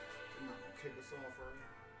kick us off early.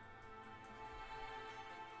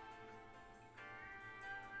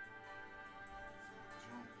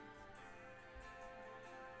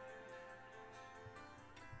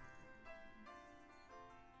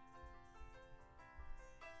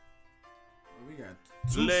 We got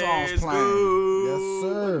two songs playing. Go. Yes,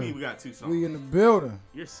 sir. What do you mean we got two songs? We in the building.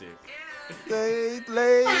 You're sick. Lady,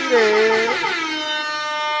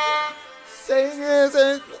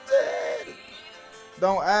 singers.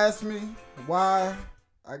 Don't ask me why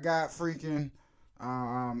I got freaking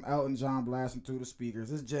Elton John blasting through the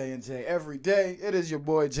speakers. It's J&J every day. It is your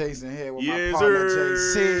boy Jason here with my partner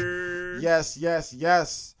JC.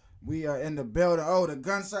 Yes. We are in the building. Oh, the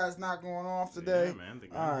gunshot's not going off today. Yeah, man. The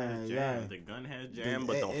gun has jammed. The gun has jammed,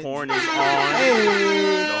 but the horn is on.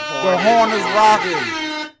 Hey, the horn is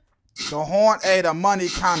rocking. The horn, the money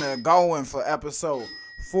kind of going for episode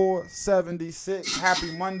 476.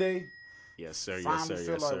 Happy Monday. Yes, sir. Finally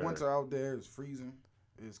feel like winter out there is freezing.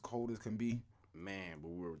 It's cold as can be. Man,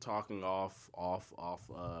 but we were talking off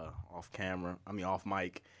camera. I mean, off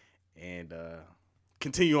mic, and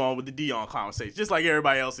continue on with the Dion conversation, just like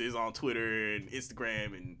everybody else is on Twitter and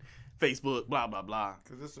Instagram and Facebook, blah blah blah.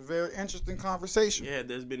 Because it's a very interesting conversation. Yeah,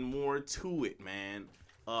 there's been more to it, man.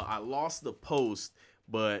 I lost the post,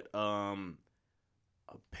 but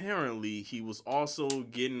apparently he was also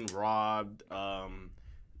getting robbed.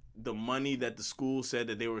 The money that the school said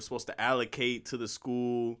that they were supposed to allocate to the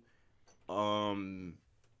school,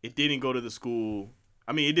 it didn't go to the school.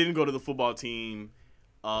 I mean, it didn't go to the football team.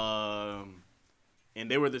 And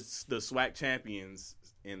they were the SWAC champions,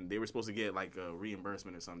 and they were supposed to get like a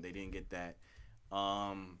reimbursement or something. They didn't get that.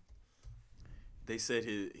 They said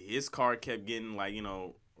his car kept getting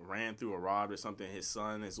ran through or robbed or something. His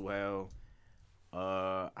son as well.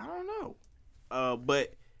 I don't know.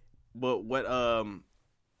 But what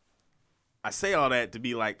I say all that to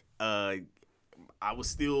be like I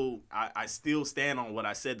still stand on what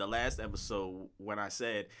I said the last episode when I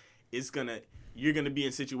said you're gonna be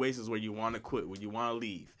in situations where you want to quit, where you want to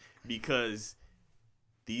leave, because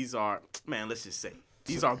these are, man, let's just say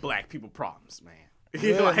these are black people problems, man.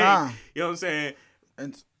 You know what I'm saying?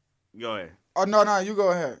 And go ahead. Oh no, you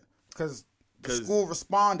go ahead, because the school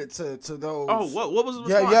responded to those. Oh, what was the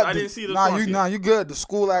response? I didn't see the response. You good. The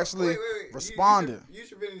school actually responded. You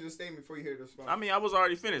should finish the statement before you hear the response. I mean, I was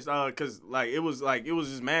already finished, cause it was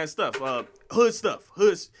just mad stuff,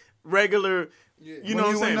 hood regular. Yeah. You know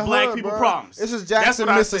what I'm saying? Black hood, people bro. problems. This is Jackson,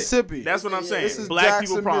 Mississippi. That's what I'm saying. This is Black Jackson,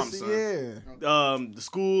 people problems. Yeah. The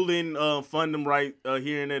school didn't fund them right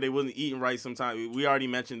here and there. They wasn't eating right sometimes. We already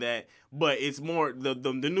mentioned that. But it's more the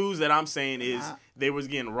news that I'm saying is they was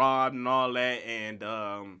getting robbed and all that, and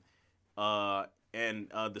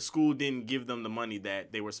the school didn't give them the money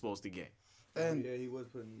that they were supposed to get. And yeah, he was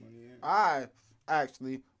putting the money in. I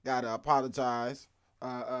actually gotta apologize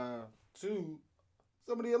to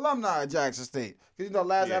some of the alumni at Jackson State, because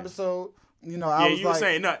last episode, I was you like, were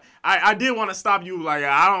saying no. I did want to stop you. Like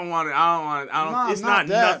I don't want. It's not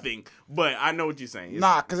nothing. But I know what you're saying.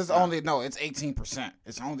 Because it's 18%.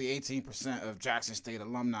 It's only 18% of Jackson State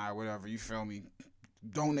alumni or whatever. You feel me?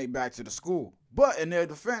 Donate back to the school. But in their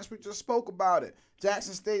defense, we just spoke about it.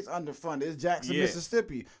 Jackson State's underfunded. It's Jackson,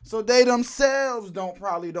 Mississippi. So they themselves don't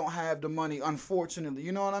have the money, unfortunately.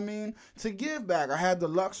 You know what I mean? To give back. I had the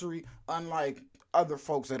luxury, unlike other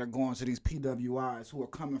folks that are going to these PWIs who are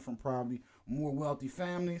coming from probably more wealthy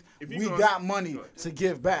families. We got money to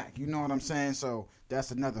give back. You know what I'm saying? So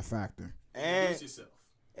that's another factor. And yourself.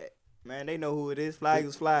 Man, they know who it is. Flag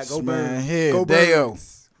is flag. Go man, Birds. Go Deo.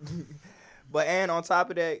 But and on top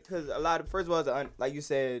of that, because first of all, like you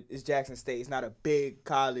said, it's Jackson State. It's not a big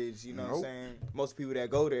college. You know what I'm saying? Most people that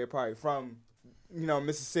go there are probably from,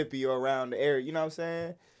 Mississippi or around the area. You know what I'm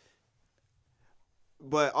saying?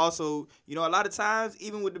 But also, a lot of times,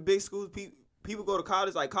 even with the big schools, people go to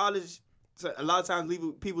college. Like college, a lot of times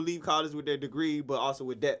people leave college with their degree, but also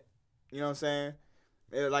with debt. You know what I'm saying?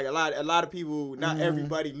 Like a lot of people, not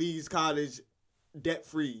everybody leaves college debt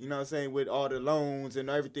free. You know what I'm saying? With all the loans and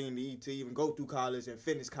everything to even go through college and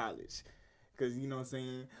finish college. Because, you know what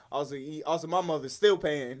I'm saying? Also, my mother's still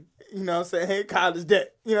paying, college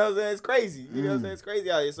debt. You know what I'm saying? It's crazy. You know what I'm saying? It's crazy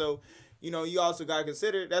out here. So, you also got to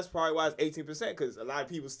consider that's probably why it's 18%, because a lot of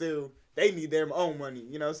people still, they need their own money.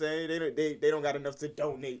 You know what I'm saying? They don't got enough to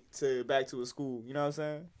donate back to a school. You know what I'm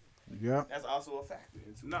saying? Yeah. That's also a factor.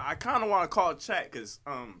 No, I kind of want to call Chat, because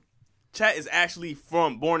Chat is actually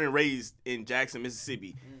born and raised in Jackson,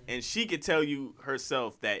 Mississippi. And she could tell you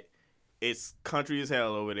herself that it's country as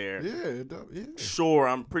hell over there. Yeah. Sure,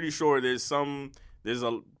 I'm pretty sure there's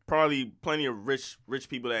probably plenty of rich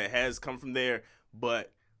people that has come from there,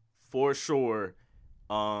 but for sure,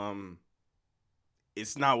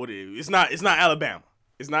 it's not what it is. It's not Alabama.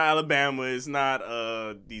 It's not Alabama. It's not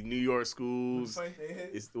the New York schools. The funny thing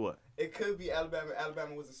is, It's what? it could be Alabama.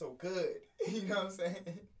 Alabama wasn't so good. You know what I'm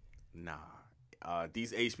saying? Nah.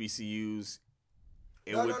 These HBCUs,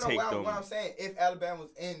 it No. would take them. What I'm saying, if Alabama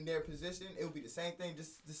was in their position, it would be the same thing,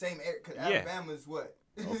 just the same area. Because Alabama is what?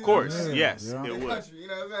 Of course, Yeah, yes, yeah. it The would. country, you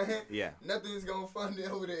know what I'm saying? Yeah. Nothing's gonna fund it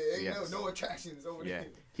over there. Ain't Yes. no attractions over Yeah, there.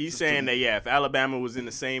 he's saying that if Alabama was in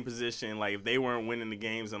the same position, like if they weren't winning the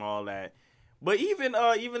games and all that, but even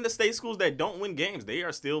the state schools that don't win games, they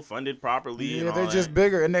are still funded properly. Yeah, and all they're just that.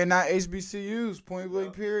 bigger, and they're not HBCUs. Point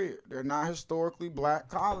blank. Period. They're not historically black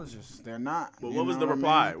colleges. They're not. But You what was know the I mean?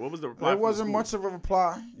 reply? What was the reply? There from the wasn't school? much of a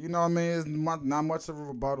reply. You know what I mean? It's not much of a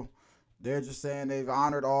rebuttal. They're just saying they've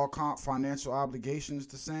honored all financial obligations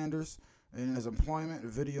to Sanders in his employment. The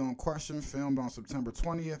video in question, filmed on September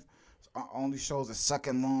 20th, only shows a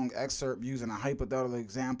second-long excerpt using a hypothetical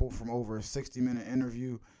example from over a 60-minute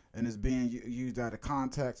interview and is being used out of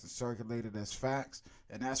context and circulated as facts.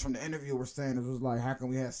 And that's from the interview where Sanders was like, how come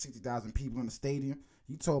we had 60,000 people in the stadium?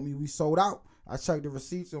 He told me we sold out. I checked the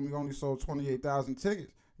receipts and we only sold 28,000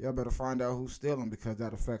 tickets. Y'all better find out who's stealing because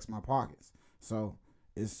that affects my pockets. So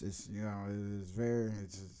it's just very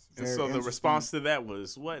And so the interesting. response to that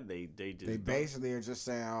was what they just They basically are just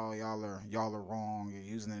saying, "Oh, y'all are wrong. You're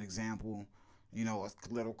using an example, a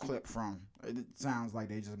little clip from." It sounds like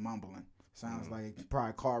they just mumbling. Sounds like it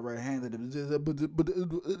probably caught red-handed.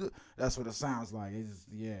 That's what it sounds like. It's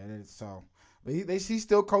just, so. But he's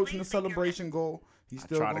still coaching the Celebration Bowl. He's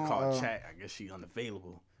still tried to gonna, call chat. I guess she's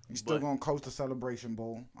unavailable. He's still gonna coach the Celebration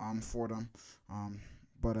Bowl for them.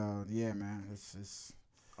 But yeah, man, it's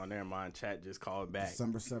Oh, never mind. Chat just called back.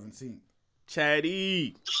 December 17th.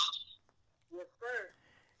 Chatty. Yes, sir.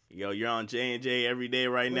 Yo, you're on J&J every day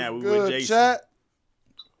right now. We Good with Jason. chat.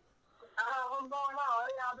 What's going on?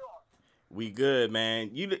 How y'all doing? We good, man.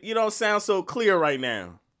 You don't sound so clear right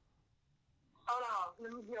now. Hold on.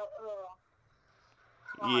 Let me get,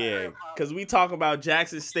 Yeah, because we talk about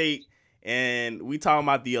Jackson State and we talking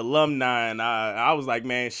about the alumni, and I was like,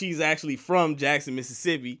 man, she's actually from Jackson,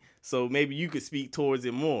 Mississippi, so maybe you could speak towards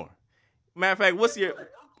it more. Matter of fact,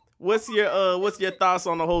 what's your thoughts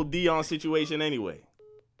on the whole Dion situation anyway?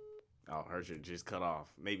 Oh, her shit just cut off.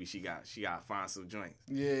 Maybe she got to find some joints.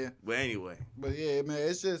 Yeah. But anyway, But yeah, man,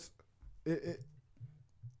 it's just it's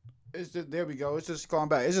just there we go. It's just going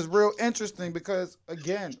back. It's just real interesting because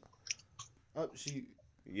again, she.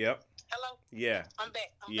 yep, hello? yeah, I'm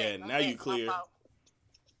back. Yeah, I'm now back. you clear. My fault.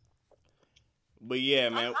 but yeah,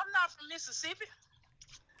 man. I'm not from Mississippi.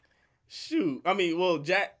 Shoot, I mean, well,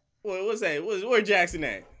 what's that? Where Jackson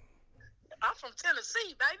at? I'm from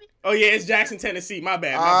Tennessee, baby. Oh yeah, it's Jackson, Tennessee. My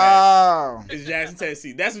bad. Oh. It's Jackson,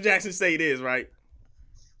 Tennessee. That's what Jackson State is, right?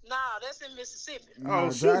 Nah, that's in Mississippi.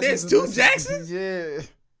 Oh, shoot, Jackson's there's in two Mississippi. Jacksons? Yeah.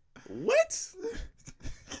 What?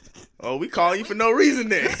 Oh, we calling you for no reason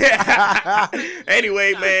then.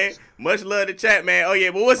 Anyway, man, much love to chat, man. Oh yeah,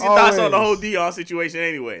 but what's your thoughts on the whole Always. Dion situation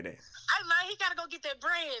anyway then? Hey, man, he gotta go get that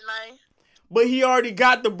bread, man. But he already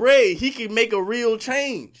got the bread. He can make a real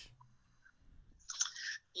change.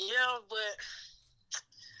 Yeah, but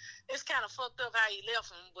it's kind of fucked up how he left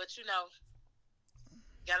him. But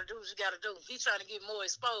gotta do what you gotta do. He's trying to get more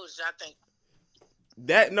exposure, I think.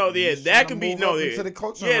 That could be into the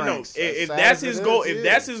coaching ranks. If As that's sad as his it goal, is, if yeah.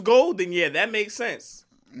 that's his goal, then yeah, that makes sense.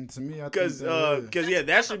 And to me, I think Because that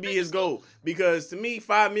that should be his goal. Because to me,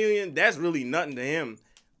 $5 million, that's really nothing to him.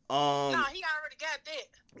 Nah, he already got that.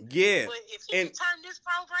 Yeah, But if he and can turn this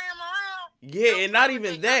program around, yeah, and not they'll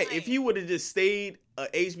even take that. our If man. he would have just stayed a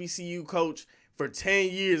HBCU coach for 10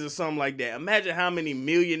 years or something like that, imagine how many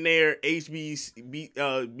millionaire BCU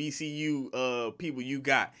people you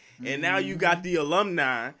got, and now you got the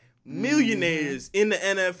alumni millionaires in the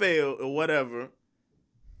NFL or whatever.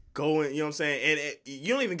 Going, you know what I'm saying? And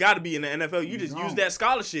you don't even got to be in the NFL. You just use that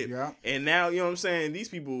scholarship. Yeah. And now, you know what I'm saying? These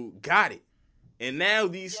people got it. And now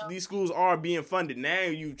these schools are being funded. Now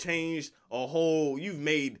you've changed you've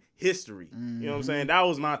made history. You know what I'm saying? That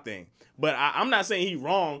was my thing. But I'm not saying he's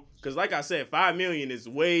wrong, because like I said, $5 million is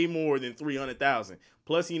way more than $300,000.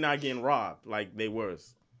 Plus, he not getting robbed like they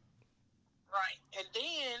was. right? And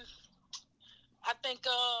then I think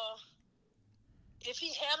if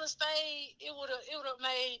he hadn't stayed, it would have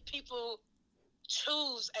made people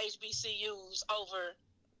choose HBCUs over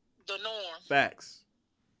the norm. Facts.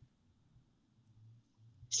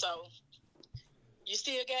 So you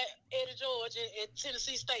still got Eddie George at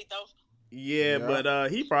Tennessee State, though. Yeah, Yeah.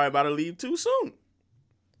 but he probably about to leave too soon.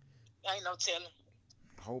 Ain't no telling.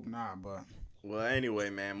 hope not, but Well, anyway,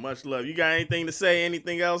 man, much love. You got anything to say?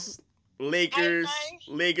 Anything else? Lakers, Hey,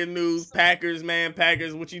 Laker news, Packers, man.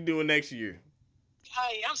 Packers, what you doing next year?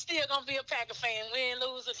 Hey, I'm still gonna be a Packer fan. Win,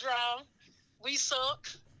 lose, or draw. We suck.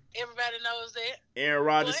 Everybody knows that. Aaron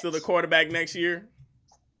Rodgers What? still the quarterback next year?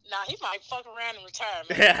 Nah, he might fuck around and retire,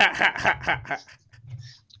 man.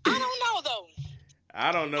 I I don't know though.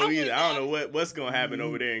 don't know I either. would I don't not. know what's gonna happen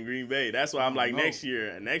over there in Green Bay. That's why I'm like know. next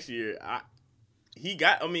year. He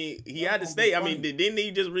had to gonna stay. be I mean, funny. didn't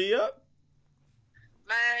he just re-up?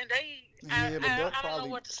 Man, Yeah, but I they'll don't probably-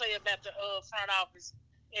 know what to say about the front office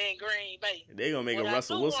in Green Bay. They gonna make But a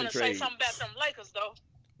Russell I do Wilson want to trade. say something about them Lakers though.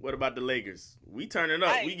 What about the Lakers? We turning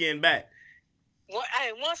up. Hey. We getting back. Well,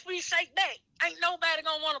 hey, once we shake that, ain't nobody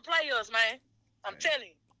gonna want to play us, man. I'm telling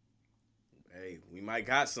you. Hey, we might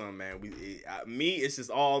got some, man. It's just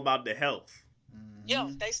all about the health. Yo,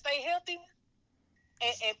 if they stay healthy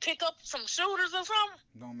and pick up some shooters or something,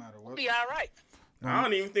 Don't matter what. we'll be all right. I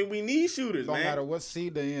don't even think we need shooters, Don't man. matter what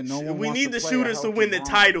seed they in. No one We wants need to the play a shooters to healthy win the Bron.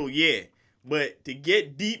 title, yeah. But to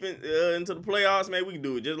get deep into the playoffs, man, we can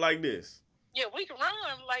do it just like this. Yeah, we can run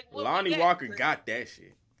like what Lonnie we got, Walker but got that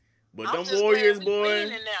shit. But I'm them just Warriors, glad we boy,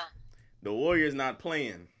 winning now. the Warriors not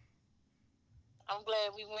playing. I'm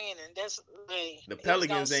glad we winning. That's The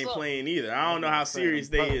Pelicans ain't playing either. I don't know how serious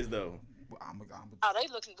they is, though. Oh, they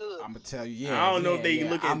looking good. I'm gonna tell you, yeah. I don't know if they yeah.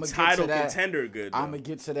 looking I'ma get title to that. contender good, though. I'm gonna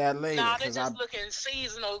get to that later Nah, they because just looking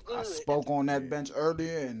seasonal good. I spoke on that bench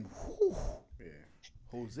earlier and whew, Yeah.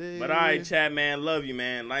 Jose. But all right, Chad, man, love you,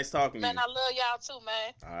 man. Nice talking to Man, you. I love y'all too,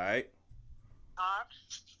 man. All right. All right.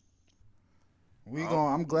 We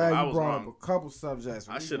going I'm glad I you was brought wrong. up a couple subjects.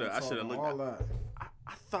 I We shoulda- gonna I talk shoulda on looked all up. that.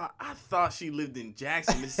 I thought she lived in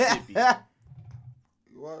Jackson, Mississippi.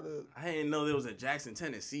 What a, I didn't know there was a Jackson,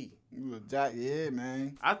 Tennessee. you a Jack, yeah,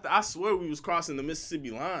 man. I swear we was crossing the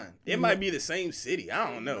Mississippi line. It might be the same city. I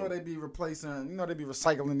don't You know know. they be replacing. You know they be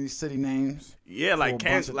recycling these city names. Yeah, for like a bunch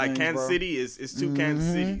Kansas, of like things, Kansas bro. City is two Kansas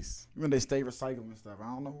Mhm. cities. When they stay recycling stuff, I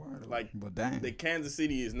don't know why. Though. Like, but dang. The Kansas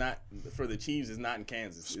City is not for the Chiefs. Is not in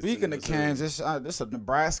Kansas. It's in Speaking of Missouri. Kansas, this is a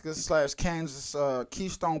Nebraska/Kansas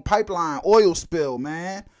Keystone Pipeline oil spill,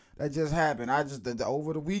 man. That just happened. I just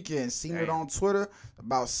over the weekend seen it Damn. on Twitter.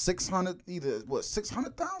 About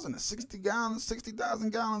 600,000 or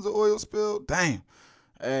 60,000 gallons of oil spilled. Damn.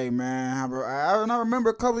 Hey man, I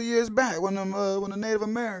remember a couple of years back when the Native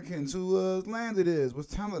Americans who landed was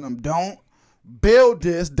telling them don't build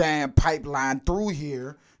this damn pipeline through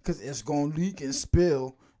here because it's gonna leak and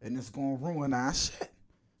spill and it's gonna ruin our shit.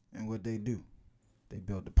 And what they do? They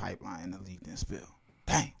built the pipeline and it leaked and spilled.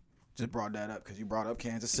 Dang. Just brought that up because you brought up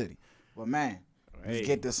Kansas City. But man, let's Hey.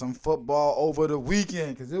 get to some football over the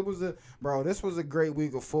weekend because this was a great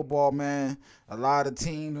week of football, man. A lot of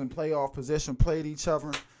teams in playoff position played each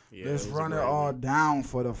other. Yeah, Let's it was a run it great all week. down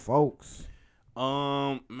for the folks.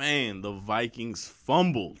 Man, the Vikings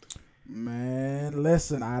fumbled. Man,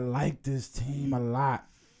 listen, I like this team a lot.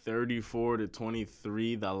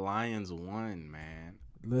 34-23, the Lions won, man.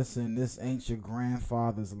 Listen, this ain't your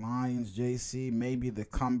grandfather's Lions, JC. Maybe the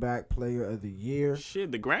comeback player of the year.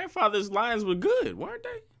 Shit, the grandfather's Lions were good, weren't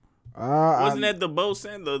they? Wasn't that the Bo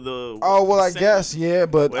San the Oh well, I San- guess yeah,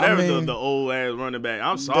 but whatever I mean, the old ass running back.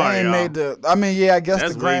 I'm they sorry, ain't y'all. made the. I mean, yeah, I guess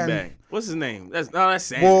That's the way grand. back. What's his name? That's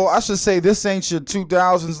Sanders. Well, I should say this ain't your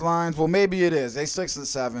 2000s Lions. Well, maybe it is. They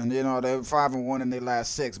 6-7. You know, they're 5-1 in their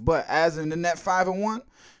last 6. But as in the net 5-1,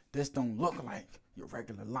 this don't look like your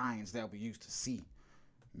regular Lions that we used to see.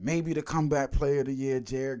 Maybe the comeback player of the year,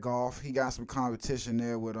 Jared Goff. He got some competition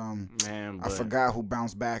there with man, I but forgot who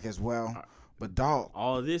bounced back as well. But dog,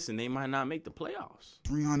 all of this and they might not make the playoffs.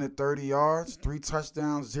 330 yards, 3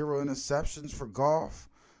 touchdowns, 0 interceptions for Goff.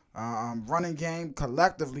 Running game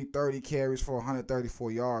collectively 30 carries for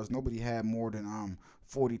 134 yards. Nobody had more than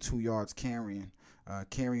 42 yards carrying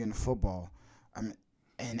the football.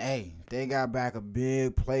 And hey, they got back a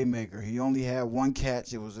big playmaker. He only had 1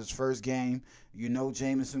 catch. It was his first game. You know,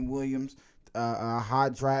 Jameson Williams, a high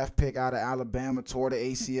draft pick out of Alabama, tore the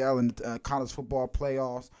ACL in the college football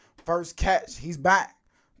playoffs. First catch, he's back.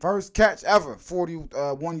 First catch ever,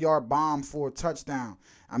 41-yard bomb for a touchdown.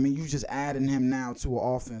 I mean, you just adding him now to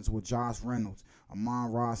an offense with Josh Reynolds,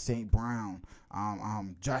 Amon-Ra St. Brown,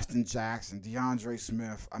 Justin Jackson,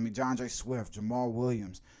 DeAndre Swift, Jamal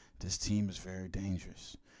Williams. This team is very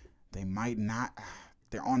dangerous. They might not.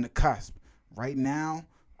 They're on the cusp. Right now,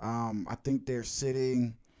 I think they're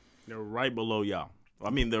sitting They're right below y'all.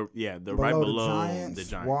 I mean, they're below right below the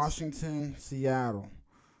Giants, Washington, Seattle.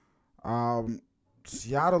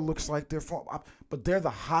 Seattle looks like but they're the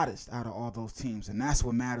hottest out of all those teams, and that's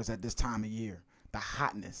what matters at this time of year. The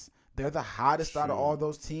hotness. They're the hottest out of all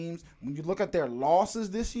those teams. When you look at their losses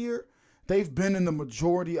this year, they've been in the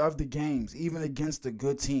majority of the games, even against the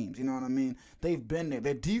good teams. You know what I mean? They've been there.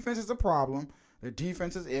 Their defense is a problem. The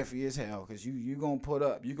defense is iffy as hell because you could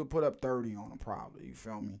put up 30 on them probably. You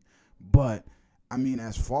feel me? But I mean,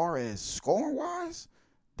 as far as scoring wise,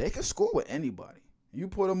 they can score with anybody. You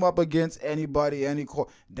put them up against anybody,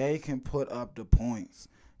 they can put up the points.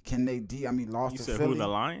 Can they? Lost You to said Philly. who, the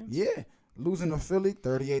Lions? Yeah, losing to Philly,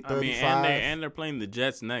 38-35. I mean, and they're playing the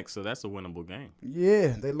Jets next, so that's a winnable game.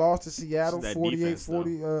 Yeah, they lost to Seattle, It's that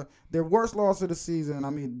 48-40. Their worst loss of the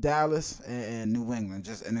season. Dallas and New England,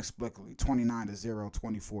 just inexplicably, 29-0,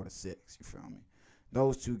 24-6. You feel me?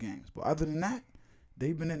 Those two games. But other than that,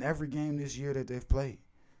 they've been in every game this year that they've played.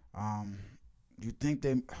 You think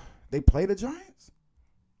they play the Giants?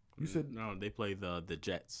 You said no. They play the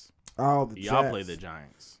Jets. Oh, the Y'all Jets. play the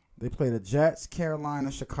Giants. They play the Jets, Carolina,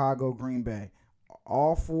 Chicago, Green Bay.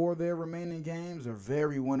 All four of their remaining games are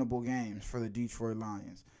very winnable games for the Detroit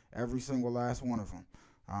Lions. Every single last one of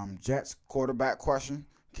them. Jets, quarterback question.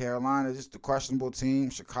 Carolina, just a questionable team.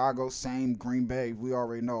 Chicago, same. Green Bay, we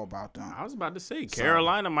already know about them. I was about to say,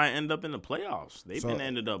 Carolina might end up in the playoffs. They've So, been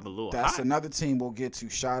ended up a little That's hot. another team we'll get to.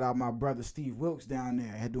 Shout out my brother Steve Wilkes down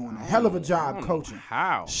there. He's doing a hell of a I job don't know coaching.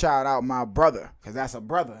 How? Shout out my brother, because that's a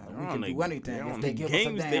brother. We They're can on do the- anything they're if on they the give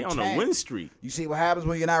games, us a they damn on chance. a win streak. You see what happens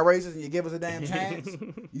when you're not racist and you give us a damn chance?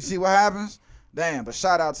 You see what happens? Damn, but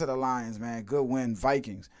shout out to the Lions, man. Good win,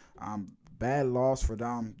 Vikings. Bad loss for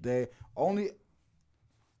them. They only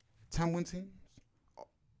 10-win teams.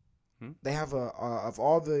 They have of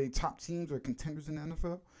all the top teams or contenders in the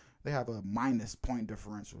NFL, they have a minus point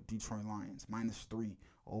differential. Detroit Lions, -3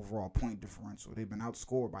 overall point differential. They've been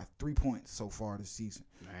outscored by 3 points so far this season.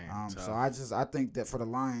 Man, So I think that for the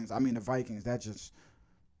Lions, the Vikings, that just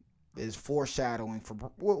is foreshadowing for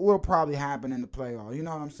what will probably happen in the playoffs. You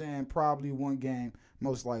know what I'm saying? Probably one game,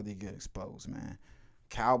 most likely get exposed, man.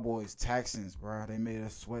 Cowboys, Texans, bro. They made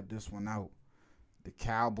us sweat this one out. The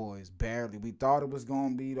Cowboys, barely. We thought it was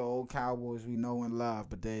going to be the old Cowboys we know and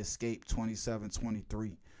love, but they escaped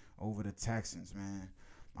 27-23 over the Texans, man.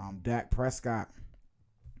 Dak Prescott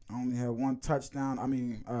only had one touchdown.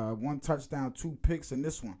 2 picks in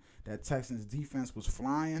this one. That Texans defense was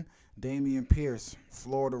flying. Damian Pierce,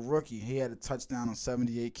 Florida rookie, he had a touchdown on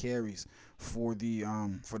 78 carries for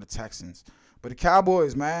the Texans. But the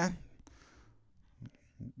Cowboys, man,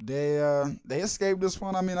 they escaped this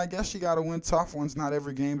one. I guess you got to win tough ones. Not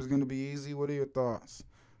every game is going to be easy. What are your thoughts?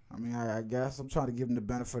 I guess I'm trying to give them the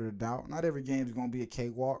benefit of the doubt. Not every game is going to be a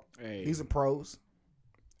cakewalk. Hey. These are pros.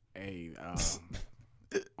 Hey,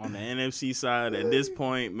 on the NFC side, at this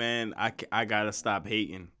point, man, I gotta stop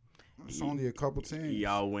hating. It's only a couple teams.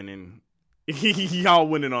 Y'all winning. Y'all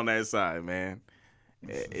winning on that side, man.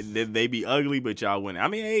 They be ugly, but y'all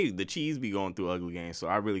winning. The Chiefs be going through ugly games, so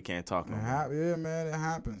I really can't talk no more. Yeah, man, it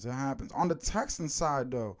happens. On the Texans side,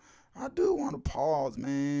 though, I do want to pause,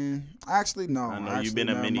 man. Actually, no. I know you've been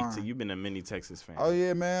a mini Texas fan. Oh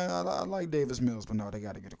yeah, man. I like Davis Mills, but no, they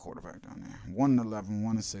got to get a quarterback down there. 1-11,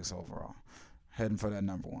 1-6 overall, heading for that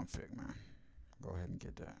number 1 pick, man. Go ahead and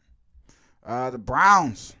get that. The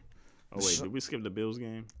Browns. Oh wait, did we skip the Bills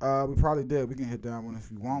game? We probably did. We can hit that one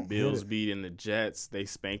if you want. Bills beating the Jets. They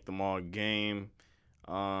spanked them all game.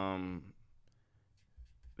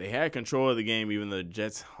 They had control of the game, even though the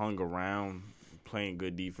Jets hung around, playing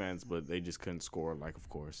good defense, but they just couldn't score, of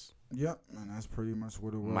course. Yep, and that's pretty much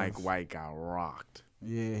what it was. Mike White got rocked.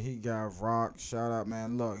 Yeah, he got rocked. Shout out,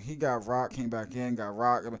 man. Look, he got rocked, came back in, got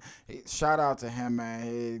rocked. Shout out to him, man.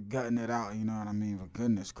 He gutting it out, you know what I mean? For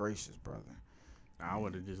goodness gracious, brother. I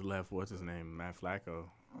would have just left. What's his name? Matt Flacco.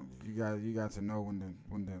 You got to know when to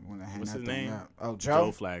hang What's that his thing name? up. Oh,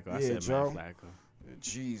 Joe Flacco. I Yeah, said Joe. Matt Flacco.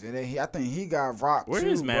 Jeez, and I think he got rocked. Where too,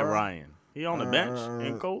 is Matt bro. Ryan? He on the bench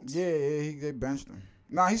in Colts? Yeah, they benched him.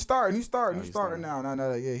 Nah, he's starting. He's starting starting. now.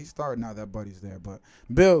 No, yeah, he's starting now. That buddy's there. But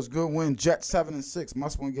Bills, good win. Jets 7-6.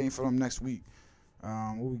 Must-win game for them next week.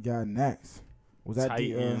 What we got next? Was that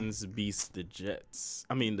Titans beats the Jets.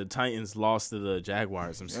 The Titans lost to the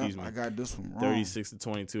Jaguars. Excuse me. I got this one wrong.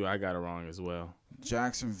 36-22. I got it wrong as well.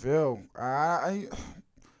 Jacksonville.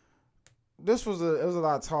 This was it was a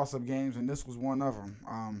lot of toss-up games, and this was one of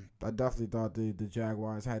them. I definitely thought the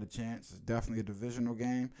Jaguars had a chance. It's definitely a divisional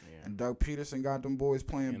game, and Doug Peterson got them boys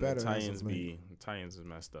playing And better. the Titans is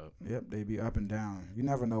messed up. Yep, they be up and down. You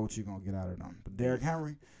never know what you're gonna get out of them. But Derrick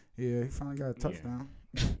Henry, he finally got a touchdown.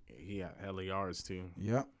 He got hella yards too.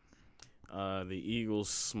 Yep. The Eagles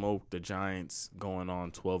smoked the Giants, going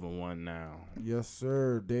on 12-1 now. Yes,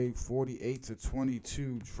 sir. They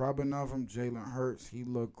 48-22, drubbing of them. Jalen Hurts, he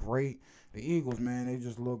looked great. The Eagles, man, they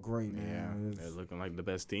just look great, man. They're looking like the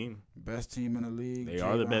best team. Best team in the league. They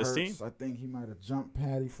are the best Hurts, team. I think he might have jumped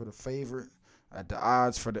Patty for the favorite. At the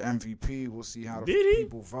odds for the MVP, we'll see how the Did he?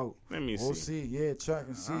 people vote. Let me We'll see. see. Yeah, check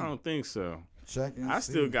and see. I don't think so. Check and I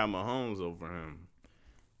see. still got Mahomes over him.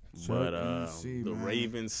 Check But and see, the man.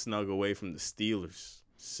 Ravens snug away from the Steelers,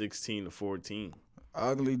 16-14.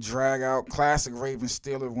 Ugly drag out, classic Ravens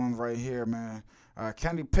Steeler one right here, man.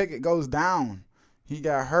 Kenny Pickett goes down. He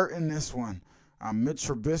got hurt in this one. Mitch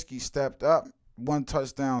Trubisky stepped up, 1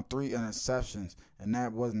 touchdown, 3 interceptions, and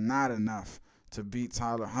that was not enough to beat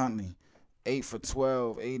Tyler Huntley. 8 for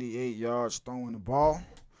 12, 88 yards throwing the ball.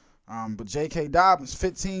 But J.K. Dobbins,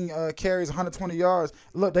 15 carries, 120 yards.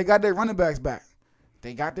 Look, they got their running backs back.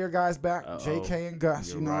 They got their guys back, J.K. and Gus.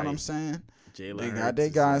 You're You know what right. I'm saying? Jalen They Hurts got their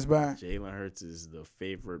is- guys back. Jalen Hurts is the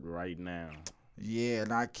favorite right now. Yeah,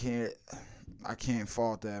 and I can't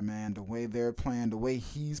fault that, man. The way they're playing, the way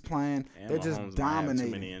he's playing, And they're Mahomes just might have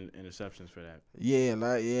dominating. too many interceptions for that.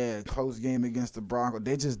 Yeah, close game against the Broncos.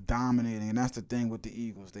 They just dominating, and that's the thing with the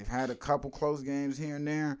Eagles. They've had a couple close games here and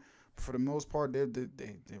there, but for the most part, they're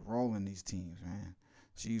rolling these teams, man.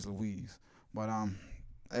 Jeez Louise. But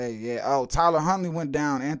hey, yeah. Oh, Tyler Huntley went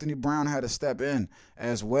down. Anthony Brown had to step in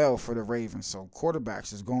as well for the Ravens. So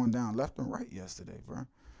quarterbacks is going down left and right yesterday, bro.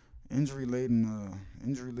 Injury laden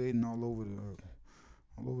all over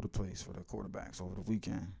the place for the quarterbacks over the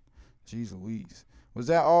weekend. Jeez Louise. Was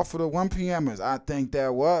that all for the 1 p.m.ers? I think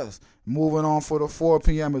that was. Moving on for the 4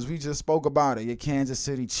 p.m.ers. We just spoke about it. Your Kansas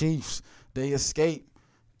City Chiefs. They escaped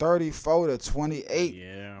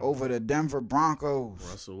 34-28 over the Denver Broncos.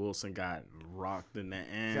 Russell Wilson got rocked in the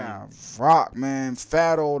end. Got rocked, man.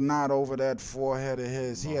 Fat old knot over that forehead of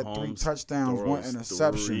his. He had 3 Mahomes touchdowns, 1 throws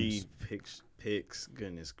interceptions. 3 picks.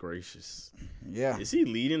 Goodness gracious. Yeah. Is he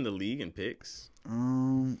leading the league in picks? I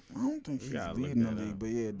don't think he's gotta leading look the that league, up. but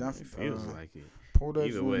yeah, It definitely. feels like it. Pull that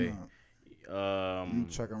Either joint way, up. I'm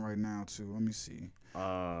checking right now too. Let me see.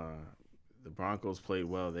 The Broncos played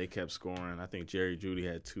well. They kept scoring. I think Jerry Jeudy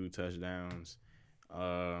had 2 touchdowns.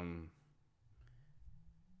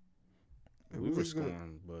 We were was good.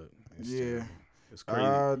 scoring, but Yeah. it's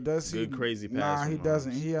crazy. Does he? Good crazy pass Nah, he from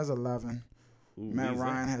doesn't. Mahomes. He has 11. Who Matt leads that?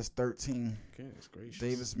 Ryan has 13. Goodness gracious.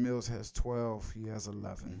 Davis Mills has 12. He has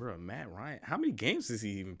 11. Bro, Matt Ryan. How many games has he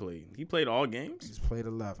even played? He played all games? He's played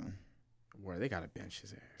 11. Where they got to bench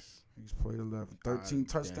his ass. He's played 11. 13 God,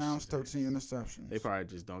 touchdowns, bench 13 interceptions. They probably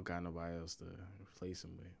just don't got nobody else to replace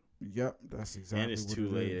him with. Yep, that's exactly And it's what too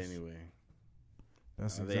it late is. anyway.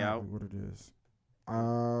 That's Are exactly they out? what it is.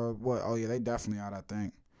 What? Oh yeah, they definitely out. I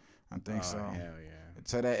think so. Hell yeah.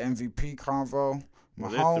 To that MVP convo, Well,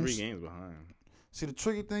 they're Mahomes. 3 games behind. See, the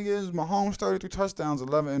tricky thing is Mahomes 33 touchdowns,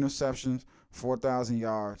 11 interceptions, 4,000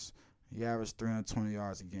 yards. He averaged 320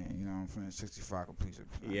 yards a game. You know what I'm saying? 65 completion.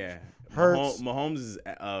 Yeah. Hurts. Mahomes is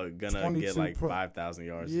going to 22 get like pro- 5,000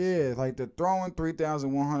 yards. Yeah, like the throwing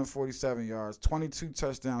 3,147 yards, 22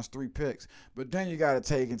 touchdowns, 3 picks. But then you got to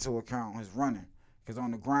take into account his running. Because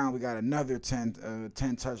on the ground, we got another 10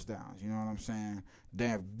 touchdowns. You know what I'm saying?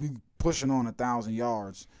 Damn, we pushing on 1,000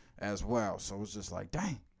 yards as well. So it's just like,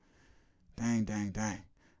 dang.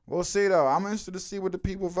 We'll see, though. I'm interested to see what the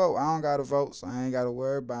people vote. I don't got to vote, so I ain't got to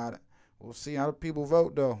worry about it. We'll see how the people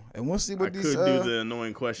vote, though. And we'll see what I these could do the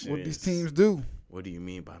annoying question. what these teams do. What do you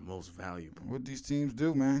mean by most valuable? What these teams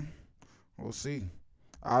do, man. We'll see.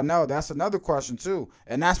 I know that's another question too,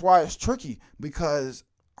 and that's why it's tricky because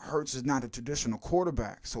Hurts is not a traditional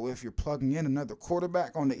quarterback. So if you're plugging in another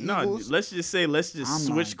quarterback on the Eagles, No, let's just I'm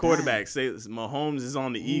switch like, quarterbacks. Say Mahomes is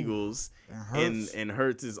on the Eagles and and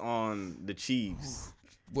Hurts is on the Chiefs.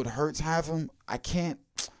 would Hurts have him? I can't.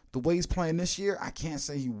 The way he's playing this year, I can't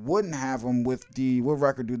say he wouldn't have him with what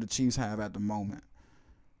record do the Chiefs have at the moment?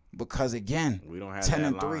 Because again, We don't have 10 that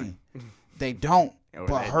and 3. line. They don't. Or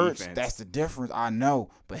But that Hurts, defense. that's the difference. I know,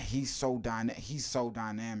 but he's so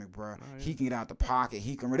dynamic, bro. He can get out the pocket.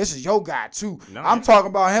 He can. This is your guy too. No, I'm talking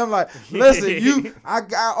about him. Like, listen,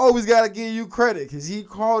 I always gotta give you credit because he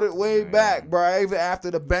called it way back, bro. Even after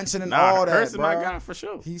the benching and all that, Hurts is my bro. guy for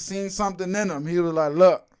sure. He seen something in him. He was like,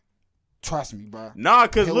 look, trust me, bro. Nah,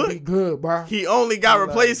 cause He'll look, be good, bro. he only got Like,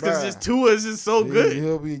 replaced because bruh. his Tua is just so good.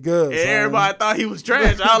 He'll be good. And son. everybody thought he was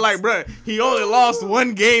trash. I was like, bro, he only lost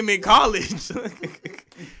 1 game in college.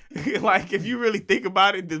 Like, if you really think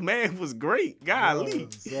about it, the man was great. Golly.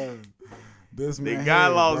 Son, this The man guy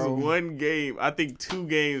here, lost bro. 1 game. I think 2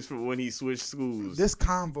 games from when he switched schools. This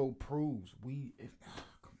convo proves we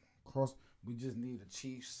just need the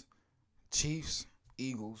Chiefs,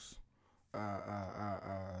 Eagles.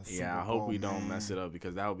 Yeah, I hope we don't mess it up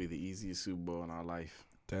because that would be the easiest Super Bowl in our life.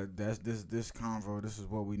 That's this convo. This is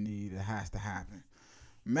what we need. It has to happen.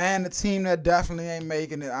 Man, the team that definitely ain't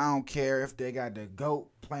making it. I don't care if they got the GOAT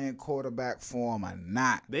playing quarterback for them or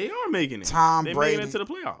not. They are making it. Tom they Brady. made it to the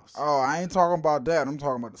playoffs. Oh, I ain't talking about that. I'm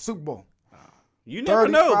talking about the Super Bowl. You never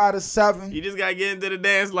know. 35-7. You just gotta get into the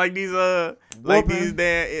dance like these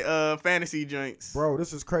fantasy joints. Bro,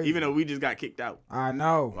 this is crazy. Even though we just got kicked out. I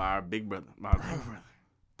know. By our big brother. My big brother.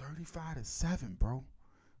 35-7, bro.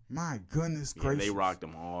 My goodness Yeah, gracious. they rocked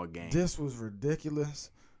them all game. This was ridiculous.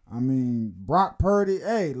 I mean, Brock Purdy,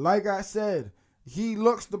 hey, like I said, he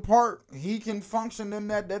looks the part. He can function in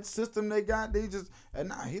that system they got. He looks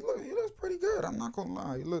pretty good. I'm not gonna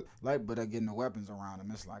lie. He look like, but they're getting the weapons around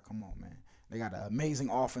him. It's like, come on, man. They got an amazing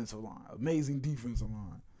offensive line, amazing defensive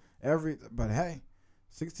line. But hey,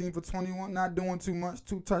 16 for 21, not doing too much.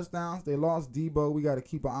 2 touchdowns. They lost Debo. We got to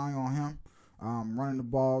keep an eye on him. Running the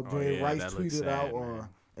ball. Jay Rice tweeted out or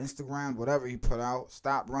Instagram, whatever he put out.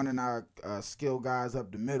 Stop running our skill guys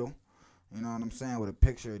up the middle. You know what I'm saying? With a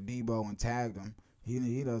picture of Debo and tagged him.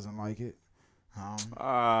 He doesn't like it.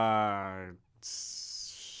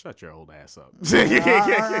 Shut your old ass up. I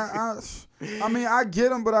mean, I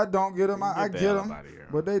get him, but I don't get him. I get him.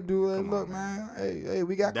 But they do. Hey, look, man. Hey,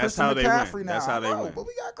 we got Christian McCaffrey now. That's how they win. But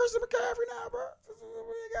we got Christian McCaffrey now, bro. We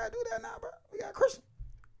ain't got to do that now, bro. We got Christian.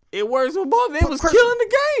 It works with both. They was killing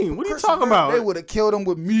the game. What are you talking about? They would have killed him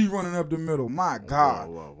with me running up the middle. My God.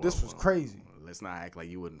 Whoa, this was crazy. Let's not act like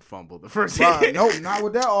you wouldn't fumble the first hit. Nope, not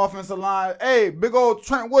with that offensive line. Hey, big old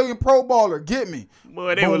Trent Williams Pro Bowler, get me.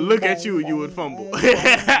 Boy, they would look at you and you would fumble.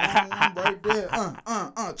 Right there.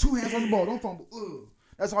 2 hands on the ball. Don't fumble.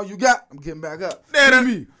 That's all you got. I'm getting back up. Feed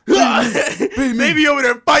me. They be over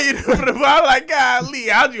there fighting for the ball. I'm like, golly,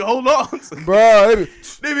 how'd you hold on? Bro,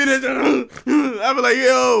 they be there. I be like,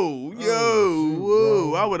 whoa.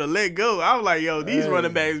 I would have let go. I was like, these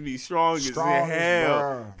running backs be strong as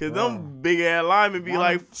hell. Because them big ass linemen be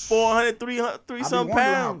like 400, 300 some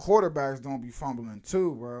pounds. How quarterbacks don't be fumbling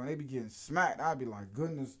too, bro. They be getting smacked. I'd be like,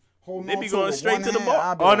 goodness. They be going straight to the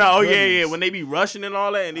ball. Yeah. When they be rushing and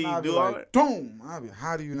all that and they do all that. Boom.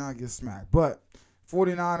 How do you not get smacked? But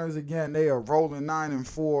 49ers, again, they are rolling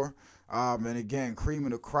 9-4. And again, cream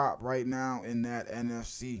of the crop right now in that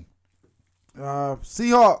NFC.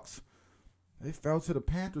 Seahawks, they fell to the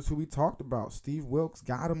Panthers, who we talked about. Steve Wilkes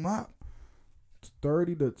got them up.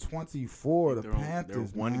 30-24, the Panthers. They're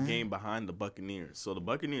one game behind the Buccaneers, so the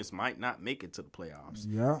Buccaneers might not make it to the playoffs.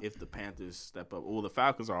 Yeah. If the Panthers step up, well, the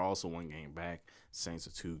Falcons are also one game back. Saints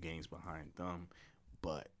are 2 games behind them,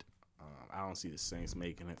 but I don't see the Saints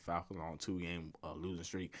making it. Falcons are on a 2-game losing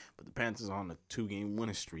streak, but the Panthers are on a 2-game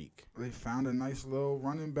winning streak. They found a nice little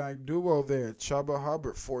running back duo there. Chuba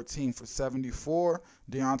Hubbard, 14 for 74.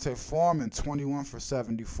 Deontay Foreman, 21 for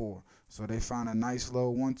 74. So they found a nice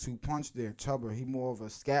little 1-2 punch there. Chuba, he more of a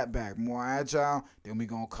scat back, more agile. Then we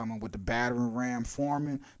going to come in with the battering ram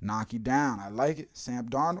Foreman, knock you down. I like it. Sam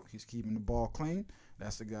Darnold, he's keeping the ball clean.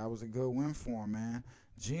 That's the guy. Was a good win for him, man.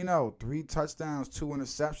 Geno, 3 touchdowns, 2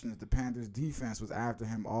 interceptions. The Panthers defense was after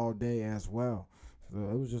him all day as well. So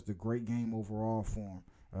it was just a great game overall for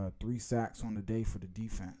him. 3 sacks on the day for the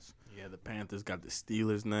defense. Yeah, the Panthers got the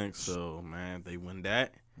Steelers next, so, man, they win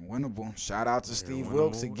that. Winnable. Shout out to Steve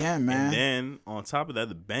Wilkes again, man. And then, on top of that,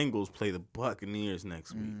 the Bengals play the Buccaneers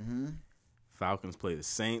next week. Mm-hmm. Falcons play the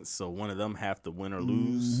Saints, so one of them have to win or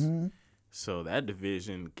lose. Mm-hmm. So that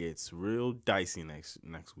division gets real dicey next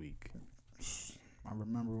week. I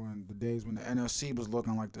remember the days when the NFC was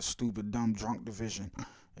looking like the stupid, dumb, drunk division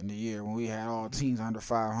in the year when we had all teams under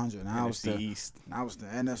 500. Now it's the East. Now it's the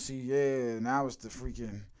NFC, yeah. Now it's the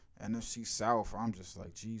freaking NFC South. I'm just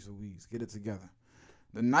like, geez Louise, get it together.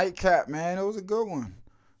 The nightcap, man, it was a good one.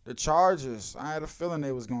 The Chargers, I had a feeling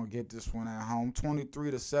they was going to get this one at home,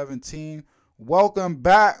 23-17. Welcome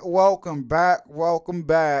back.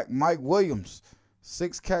 Mike Williams,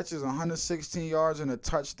 6 catches, 116 yards, and a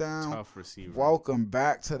touchdown. Tough receiver. Welcome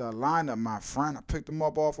back to the lineup, my friend. I picked him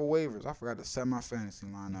up off of waivers. I forgot to set my fantasy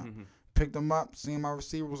lineup. Mm-hmm. Picked him up, seeing my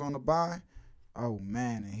receiver was on the bye. Oh,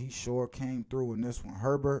 man, and he sure came through in this one.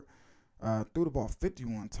 Herbert threw the ball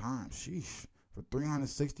 51 times. Sheesh. For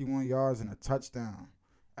 361 yards and a touchdown.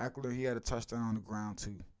 Eckler, he had a touchdown on the ground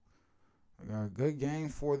too. A good game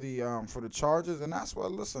for the Chargers, and that's why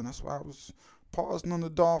I was pausing on the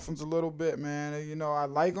Dolphins a little bit, man. You know, I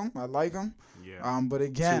like them. Yeah. But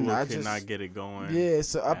again, Tua I just cannot get it going. Yeah,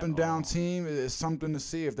 it's an up and down team. It's something to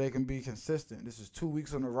see if they can be consistent. This is 2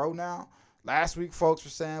 weeks in a row now. Last week, folks were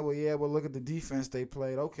saying, well, look at the defense they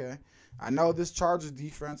played. Okay, I know this Chargers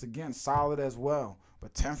defense again solid as well,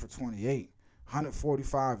 but 10 for 28.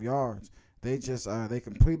 145 yards. They just they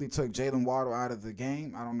completely took Jalen Waddle out of the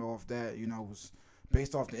game. I don't know if that was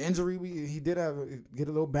based off the injury. He did get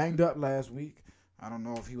a little banged up last week. I don't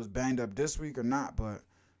know if he was banged up this week or not. But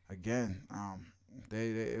again,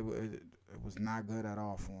 it was not good at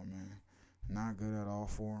all for him, man. Not good at all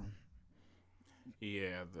for him.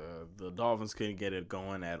 Yeah, the Dolphins couldn't get it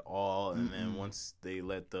going at all, and then once they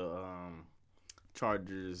let the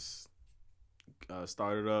Chargers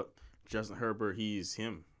start it up, Justin Herbert, he's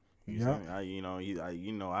him. Yeah.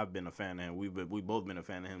 I've been a fan of him. We both been a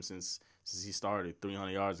fan of him since he started.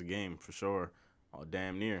 300 yards a game for sure,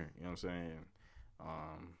 damn near. You know what I'm saying?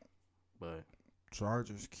 But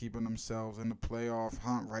Chargers keeping themselves in the playoff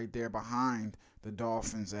hunt right there behind the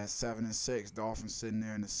Dolphins at 7-6. Dolphins sitting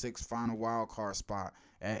there in the sixth final wild card spot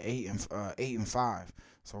at 8-5.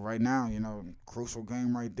 So right now, crucial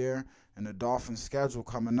game right there, and the Dolphins' schedule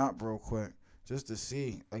coming up real quick. Just to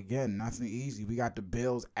see, again, nothing easy. We got the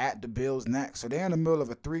Bills at the Bills next. So they're in the middle of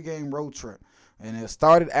a 3-game road trip. And it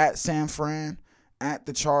started at San Fran, at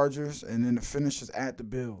the Chargers, and then the finishes at the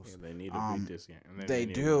Bills. Yeah, they need to beat this game. They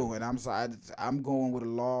do, and I'm sorry, I'm going with a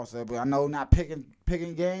loss. But I know not picking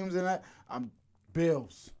games in that. I'm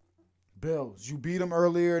Bills. You beat them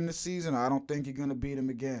earlier in the season. I don't think you're going to beat them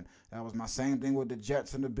again. That was my same thing with the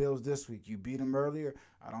Jets and the Bills this week. You beat them earlier.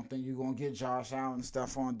 I don't think you're going to get Josh Allen,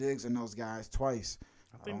 Stephon Diggs, and those guys twice.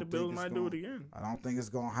 I think the Bills might do it again. I don't think it's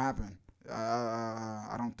going to happen.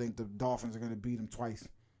 I don't think the Dolphins are going to beat them twice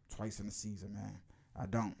in the season, man. I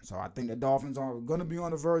don't. So I think the Dolphins are going to be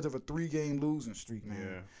on the verge of a 3-game losing streak, man.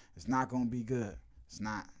 Yeah. It's not going to be good. It's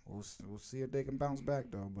not. We'll see if they can bounce back,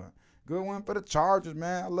 though. But good one for the Chargers,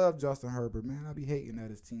 man. I love Justin Herbert, man. I be hating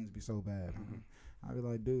that his teams be so bad. I be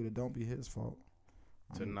like, dude, it don't be his fault.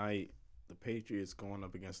 Tonight, the Patriots going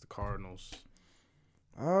up against the Cardinals.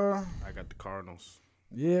 I got the Cardinals.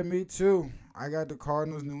 Yeah, me too. I got the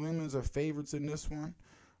Cardinals. New England's are favorites in this one.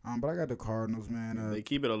 But I got the Cardinals, man. They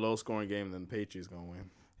keep it a low-scoring game, then the Patriots going to win.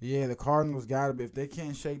 Yeah, the Cardinals got to be. If they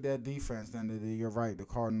can't shake that defense, then you're right. The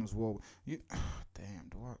Cardinals will. Yeah,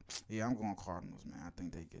 I'm going Cardinals, man. I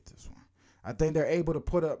think they get this one. I think they're able to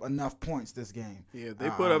put up enough points this game. Yeah, if they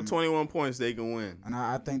put up 21 points, they can win. And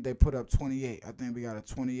I think they put up 28. I think we got a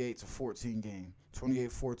 28-14 game.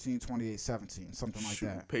 28-14, 28-17, something like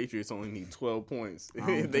that. Patriots only need 12 points.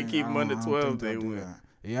 If they keep them under 12, they win.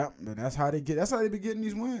 Yep, but that's how they be getting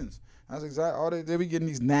these wins. That's exactly all they be getting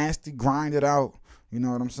these nasty grinded out. You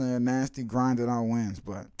know what I'm saying? Nasty grinded out wins.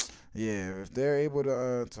 But yeah, if they're able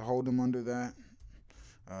to hold them under that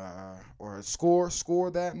or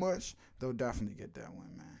score that much, they'll definitely get that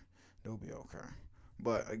win, man. They'll be okay.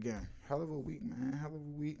 But again, hell of a week, man. Hell of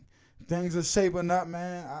a week. Things are shaping up,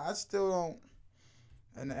 man. I still don't.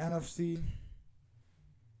 In the NFC,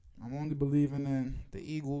 I'm only believing in the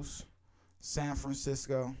Eagles, San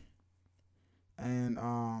Francisco, and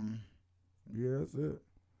yeah, that's it.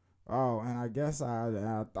 Oh, and I guess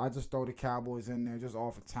I just throw the Cowboys in there just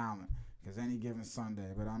off of talent, because any given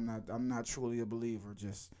Sunday. But I'm not truly a believer.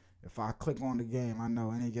 Just if I click on the game, I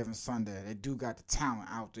know any given Sunday they do got the talent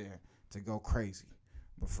out there to go crazy.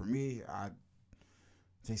 But for me,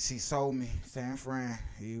 JC sold me. San Fran,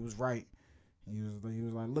 he was right. He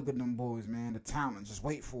was like, look at them boys, man. The talent, just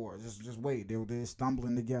wait for it. Just wait. They're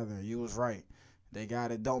stumbling together. You was right. They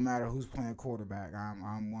got it. Don't matter who's playing quarterback.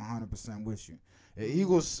 I'm 100% with you. The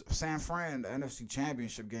Eagles, San Fran, the NFC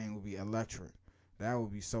Championship game would be electric. That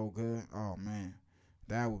would be so good. Oh man,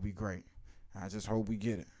 that would be great. I just hope we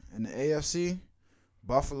get it. In the AFC,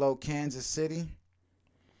 Buffalo, Kansas City,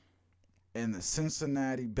 and the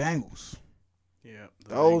Cincinnati Bengals. Yeah,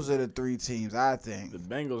 those are the three teams, I think. The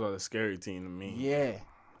Bengals are the scary team to me. Yeah.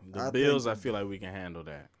 The Bills, I feel like we can handle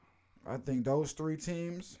that. I think those three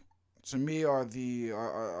teams, to me, are the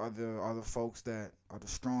folks that are the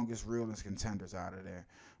strongest, realest contenders out of there.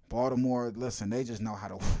 Baltimore, listen, they just know how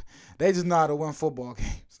to win football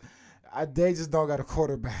games. They just don't got a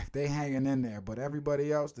quarterback. They hanging in there. But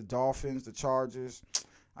everybody else, the Dolphins, the Chargers,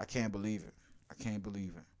 I can't believe it.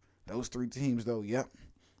 Those three teams, though, yep.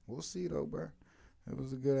 We'll see, though, bro. It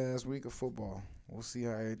was a good-ass week of football. We'll see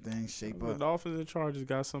how everything shape up. The Dolphins and Chargers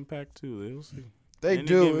got some packed, too. They'll see. They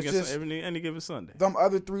do. It's just any given Sunday. Them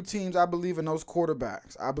other three teams, I believe in those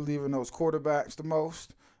quarterbacks. The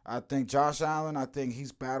most. I think Josh Allen,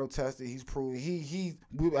 he's battle-tested. He's proven. He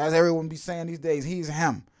as everyone be saying these days, he's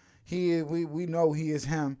him. We know he is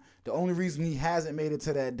him. The only reason he hasn't made it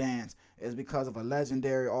to that dance is because of a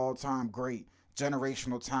legendary, all-time great,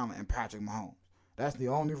 generational talent in Patrick Mahomes. That's the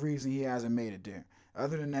only reason he hasn't made it there.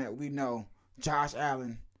 Other than that, we know Josh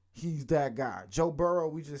Allen, he's that guy. Joe Burrow,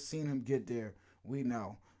 we just seen him get there. We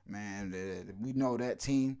know, man, we know that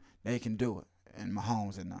team, they can do it. And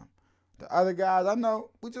Mahomes and them. The other guys, I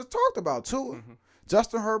know, we just talked about too. Mm-hmm.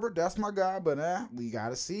 Justin Herbert, that's my guy, but we got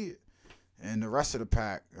to see it. And the rest of the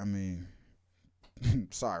pack, I mean,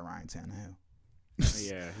 sorry, Ryan Tannehill.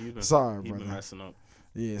 Yeah, he's been messing up.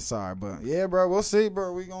 Yeah, sorry, but yeah, bro, we'll see,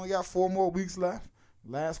 bro. We only got 4 more weeks left.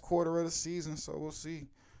 last quarter of the season, so we'll see.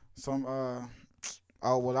 Some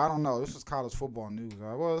oh well, I don't know. This is college football news.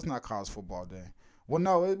 Well, it's not college football day. Well,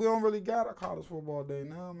 no, we don't really got a college football day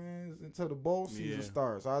now, man. It's until the bowl season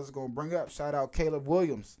starts. I was just gonna bring up shout out Caleb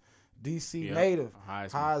Williams, DC native,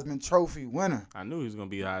 Heisman Trophy winner. I knew he was gonna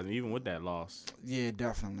be Heisman, even with that loss. Yeah,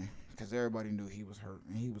 definitely, because everybody knew he was hurt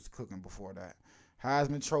and he was cooking before that.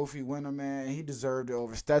 Heisman Trophy winner, man. He deserved it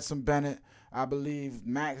over Stetson Bennett, I believe,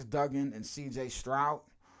 Max Duggan, and C.J. Stroud.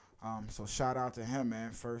 So shout out to him,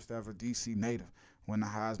 man. First ever DC native win the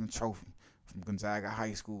Heisman Trophy from Gonzaga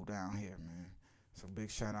High School down here, man. So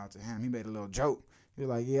big shout out to him. He made a little joke. He was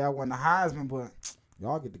like, yeah, I won the Heisman, but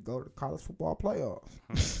y'all get to go to the college football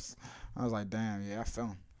playoffs. I was like, damn, yeah, I feel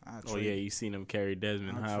him. You seen him carry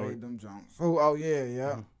Desmond Howard. Trade them Jones. Oh,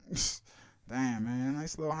 yeah. Damn, man.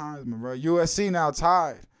 Nice little Heisman, bro. USC now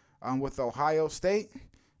tied with Ohio State.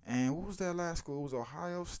 And what was that last school? It was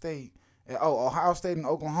Ohio State. Ohio State and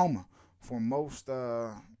Oklahoma for most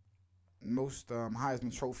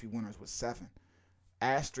Heisman Trophy winners with 7.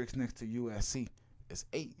 Asterisk next to USC is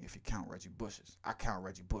 8 if you count Reggie Bush's. I count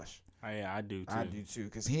Reggie Bush. Oh, yeah, I do too. I do too,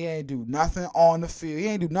 because he ain't do nothing on the field. He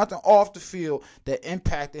ain't do nothing off the field that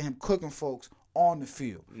impacted him cooking folks on the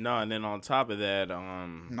field. No, and then on top of that,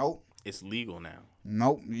 nope. It's legal now.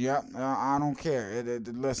 Nope. Yep. I don't care.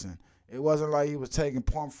 Listen, it wasn't like he was taking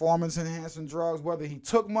performance-enhancing drugs, whether he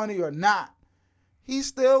took money or not. He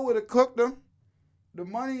still would have cooked them. The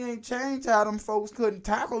money ain't changed how them folks couldn't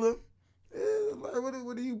tackle him. Like,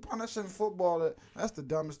 what are you punishing football? That's the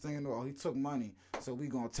dumbest thing in the world. He took money, so we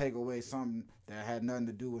going to take away something that had nothing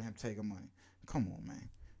to do with him taking money. Come on, man.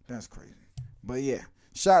 That's crazy. But, yeah,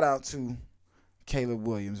 shout out to Caleb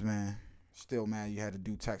Williams, man. Still mad you had to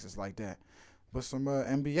do Texas like that. But some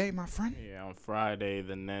NBA, my friend. Yeah, on Friday,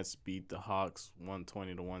 the Nets beat the Hawks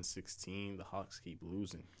 120-116. The Hawks keep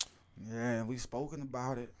losing. Yeah, we've spoken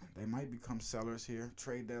about it. They might become sellers here.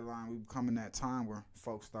 Trade deadline, we becoming that time where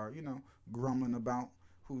folks start, grumbling about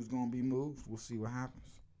who's going to be moved. We'll see what happens.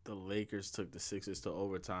 The Lakers took the Sixers to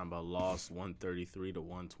overtime but lost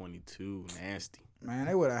 133-122. Nasty. Man,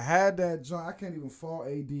 they would have had that joint. I can't even fault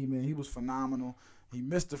AD, man. He was phenomenal. He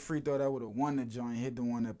missed the free throw that would have won the joint, hit the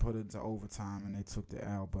one that put it to overtime, and they took the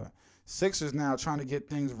L. But Sixers now trying to get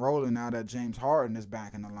things rolling now that James Harden is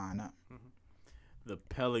back in the lineup. The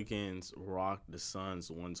Pelicans rocked the Suns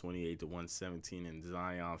 128-117, and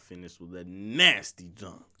Zion finished with a nasty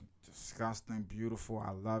dunk. Disgusting, beautiful.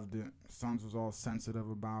 I loved it. Suns was all sensitive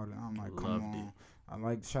about it. I'm like, come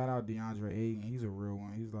on. Shout out DeAndre Ayton. He's a real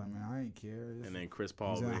one. He's like, man, I ain't care. And then Chris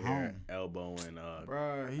Paul over here elbowing.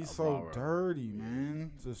 Bruh, he's so dirty,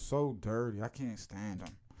 man. Just so dirty. I can't stand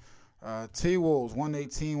him. T-Wolves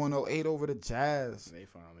 118-108 over the Jazz. They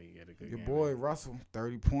finally get a good Your game. Your boy Russell,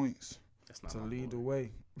 30 points. That's not to lead the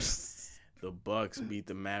way. The Bucks beat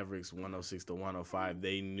the Mavericks 106-105.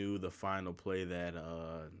 They knew the final play that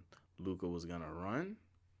Luka was gonna run.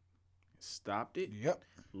 Stopped it. Yep.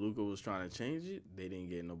 Luka was trying to change it. They didn't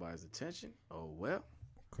get nobody's attention. Oh well.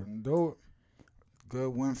 Couldn't do it. Good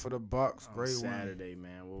win for the Bucks. Great Saturday,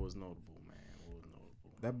 man. What was notable, man?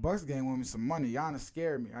 That Bucks game won me some money. Giannis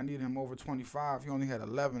scared me. I needed him over 25. He only had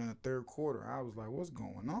 11 in the third quarter. I was like, what's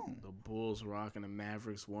going on? The Bulls rocking the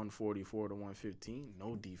Mavericks 144-115.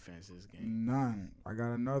 No defense this game. None. I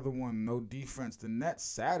got another one. No defense. The Nets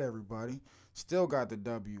sat everybody. Still got the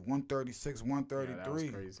W. 136-133. Yeah, that was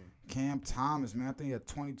crazy. Cam Thomas, man. I think he had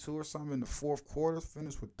 22 or something in the fourth quarter.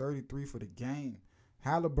 Finished with 33 for the game.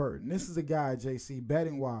 Halliburton. This is a guy, JC,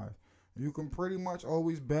 betting-wise. You can pretty much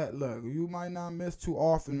always bet. Look, you might not miss too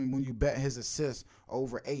often when you bet his assists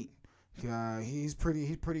over 8. He's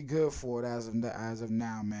pretty good for it as of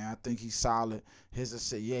now, man. I think he's solid. His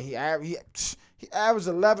assist, yeah, he averaged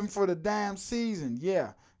 11 for the damn season.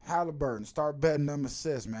 Yeah, Halliburton, start betting them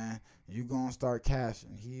assists, man. You gonna start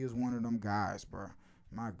cashing. He is one of them guys, bro.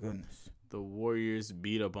 My goodness. The Warriors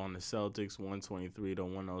beat up on the Celtics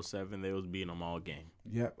 123-107. They was beating them all game.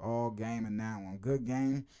 Yep, all game in that one. Good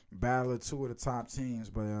game. Battle of two of the top teams,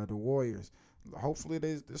 but the Warriors, hopefully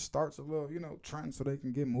this starts a little, trend so they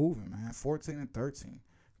can get moving, man. 14-13.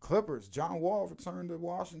 Clippers, John Wall returned to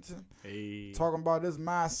Washington. Hey. Talking about this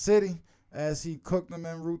my city as he cooked them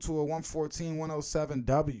en route to a 114-107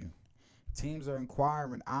 W. Teams are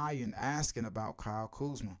inquiring, eyeing, asking about Kyle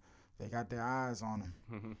Kuzma. They got their eyes on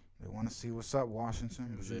him. They want to see what's up,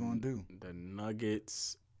 Washington. What you going to do? The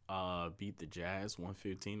Nuggets beat the Jazz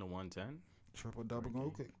 115-110. Triple-double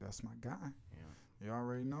go kick. That's my guy. Yeah. You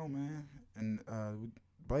already know, man. And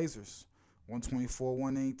Blazers,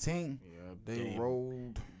 124-118. Yeah, they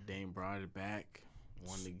rolled. Dame brought it back,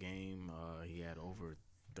 won the game. He had over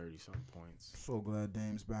 30-something points. So glad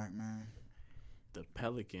Dame's back, man. the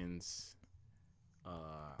Pelicans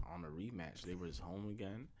on a rematch. They was home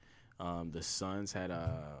again. The Suns had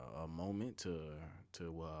a moment to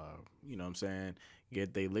you know what I'm saying,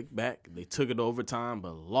 get they lick back. They took it to overtime,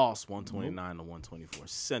 but lost 129 to 124.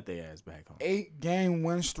 Sent their ass back home. 8-game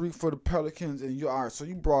win streak for the Pelicans, and all right. So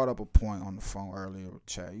you brought up a point on the phone earlier,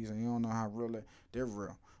 Chad. You said you don't know how real they're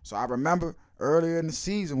real. So I remember earlier in the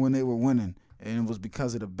season when they were winning, and it was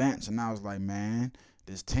because of the bench, and I was like, man,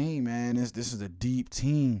 this team, man, this is a deep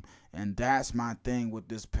team, and that's my thing with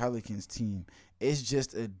this Pelicans team. It's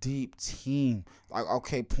just a deep team. Like,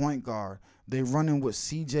 okay, point guard. They running with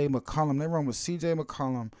C.J. McCollum. They run with C.J.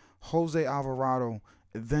 McCollum, Jose Alvarado,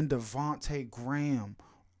 and then Devontae Graham.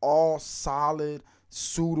 All solid,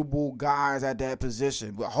 suitable guys at that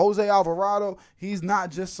position. But Jose Alvarado, he's not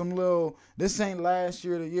just some little, this ain't last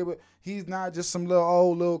year or the year, but he's not just some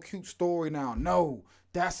little cute story now. No.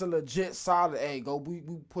 That's a legit solid. Hey, we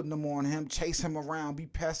putting them on him, chase him around, be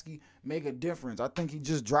pesky, make a difference. I think he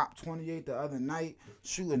just dropped 28 the other night,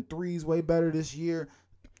 shooting threes way better this year.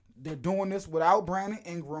 They're doing this without Brandon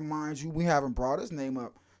Ingram, mind you. We haven't brought his name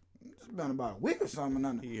up. It's been about a week or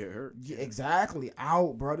something. He hurt. Yeah, exactly.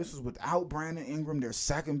 Out, bro. This is without Brandon Ingram, their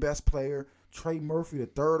second best player. Trey Murphy, the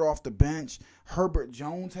third off the bench. Herbert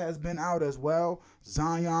Jones has been out as well.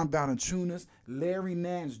 Zion Valanciunas, Larry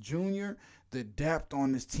Nance Jr., the depth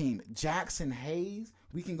on this team. Jackson Hayes,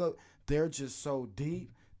 we can go. They're just so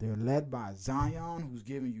deep. They're led by Zion, who's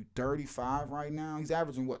giving you 35 right now. He's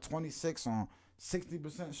averaging, 26 on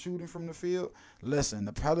 60% shooting from the field. Listen,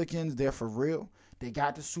 the Pelicans, they're for real. They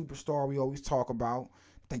got the superstar we always talk about.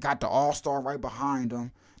 They got the all-star right behind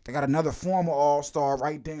them. They got another former all-star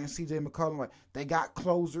right there in C.J. McCollum. Like, they got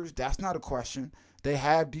closers. That's not a question. They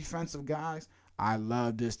have defensive guys. I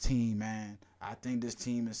love this team, man. I think this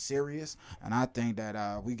team is serious, and I think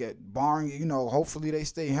that we get, barring, hopefully they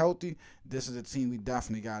stay healthy, this is a team we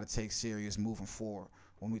definitely got to take serious moving forward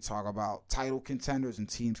when we talk about title contenders and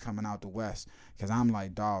teams coming out the West. Because I'm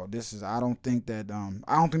like, dog, I don't think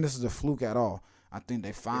this is a fluke at all. I think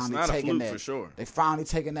they finally taking that. For sure. They finally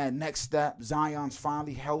taking that next step. Zion's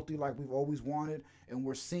finally healthy like we've always wanted, and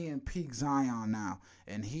we're seeing peak Zion now,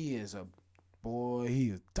 and he is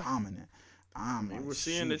dominant. We're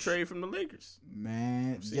seeing the trade from the Lakers.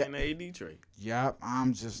 Man, we're seeing the AD trade. Yep,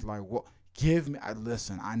 I'm just like, what?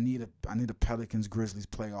 Listen, I need a Pelicans Grizzlies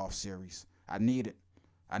playoff series. I need it.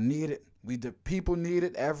 The people need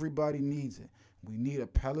it. Everybody needs it. We need a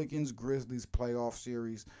Pelicans Grizzlies playoff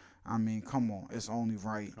series. I mean, come on, it's only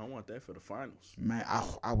right. I want that for the finals. Man,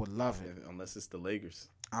 I would love it. Unless it's the Lakers.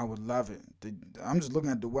 I would love it. I'm just looking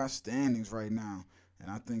at the West standings right now,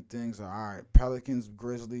 and I think things are all right. Pelicans,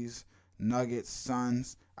 Grizzlies, Nuggets,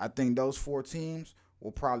 Suns. I think those four teams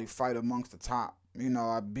will probably fight amongst the top.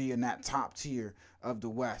 Be in that top tier of the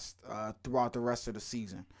West throughout the rest of the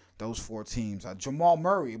season. Those four teams. Jamal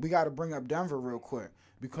Murray. We got to bring up Denver real quick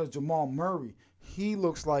because Jamal Murray, he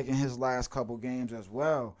looks like in his last couple games as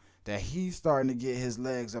well that he's starting to get his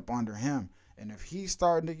legs up under him. And if he's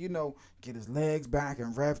starting to, get his legs back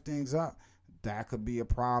and rev things up, that could be a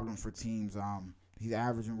problem for teams. He's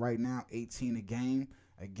averaging right now 18 a game.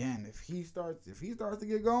 Again, if he starts to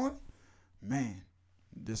get going, man,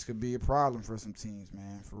 this could be a problem for some teams,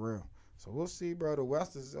 man, for real. So we'll see, bro. The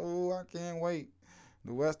West is, I can't wait.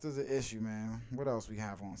 The West is an issue, man. What else we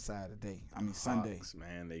have on Sunday? Hawks,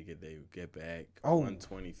 man, they get back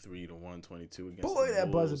 123 to 122 against boy, the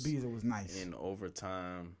that Bulls buzzer beater was nice. In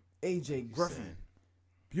overtime. AJ Griffin.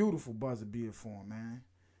 Beautiful buzzer beater for him, man.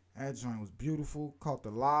 That joint was beautiful. Caught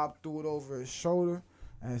the lob, threw it over his shoulder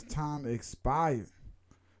as time expired.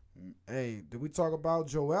 Hey, did we talk about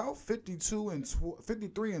Joel? 53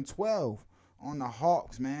 and 12 on the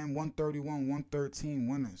Hawks, man. 131-113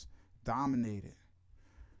 winners. Dominated.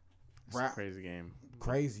 It's a crazy game.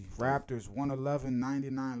 Crazy. Raptors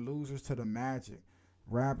 111-99 losers to the Magic.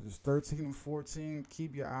 Raptors 13-14.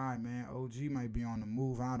 Keep your eye, man. OG might be on the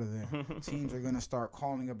move out of there. Teams are going to start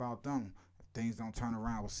calling about them. If things don't turn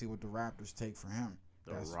around, we'll see what the Raptors take for him.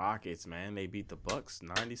 The Rockets, man, they beat the Bucks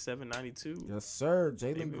 97-92. Yes, sir.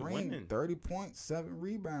 Jalen Green, 30 points, 7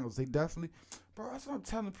 rebounds. They definitely, bro. That's what I'm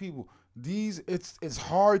telling people. It's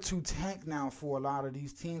hard to tank now for a lot of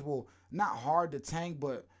these teams. Well, not hard to tank,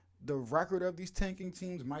 but the record of these tanking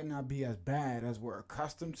teams might not be as bad as we're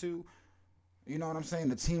accustomed to. You know what I'm saying?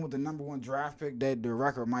 The team with the number 1 draft pick, that the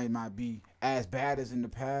record might not be as bad as in the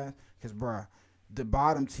past. Because, bro, the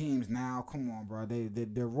bottom teams now, come on, bro,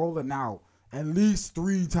 they're rolling out at least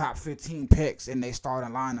 3 top 15 picks in their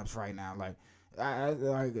starting lineups right now. Like, I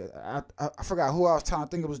forgot who I was telling. I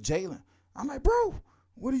think it was Jalen. I'm like, bro,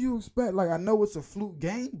 what do you expect? Like, I know it's a fluke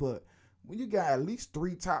game, but when you got at least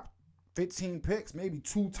 3 top 15 picks, maybe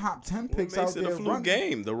 2 top 10 What picks makes out it there a fluke running.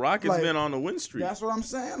 game? The Rockets Like, been on a win streak. That's what I'm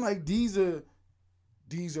saying. Like, these are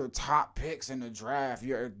top picks in the draft.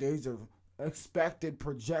 These are expected,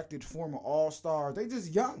 projected former all-stars. They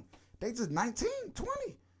just young. They just 19, 20.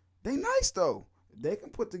 They nice, though. They can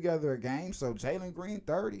put together a game. So, Jalen Green,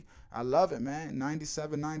 30. I love it, man.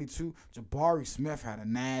 97, 92. Jabari Smith had a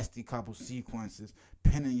nasty couple sequences.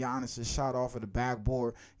 Pinning Giannis' shot off of the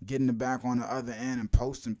backboard, getting it back on the other end and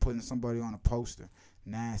putting somebody on a poster.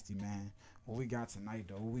 Nasty, man. What we got tonight,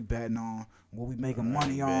 though? What we betting on? What we making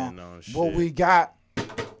money on? What we got?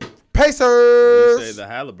 Pacers! You say the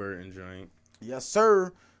Halliburton joint. Yes,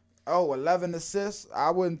 sir. Oh, 11 assists. I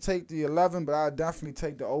wouldn't take the 11, but I'd definitely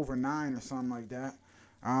take the over 9 or something like that.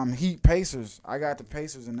 Heat Pacers. I got the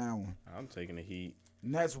Pacers in that one. I'm taking the Heat.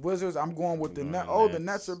 Nets Wizards. I'm going with the Nets. Nets. Oh, the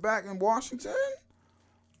Nets are back in Washington?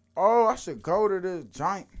 Oh, I should go to this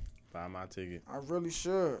giant. Buy my ticket. I really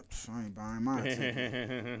should. I ain't buying my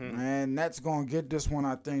ticket. Man, Nets going to get this one,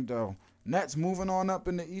 I think, though. Nets moving on up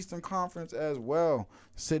in the Eastern Conference as well.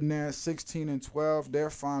 Sitting there at 16 and 12.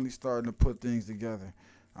 They're finally starting to put things together.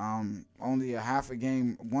 Only a half a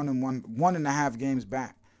game, one and a half games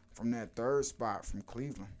back from that third spot from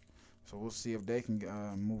Cleveland. So we'll see if they can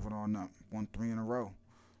move it on up. 1-3 in a row.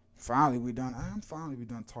 Finally, we done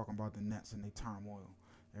talking about the Nets and their turmoil.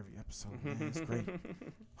 Every episode, man. It's great.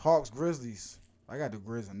 Hawks, Grizzlies. I got the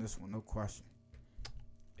Grizz in this one, no question.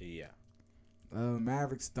 Yeah.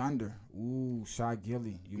 Mavericks, Thunder. Ooh, Shy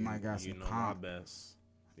Gilly. You might got some my comp. best.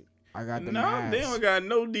 I got the No, Mavs. they don't got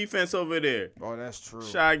no defense over there. Oh, that's true.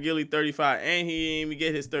 Shy Gilly 35, and he didn't even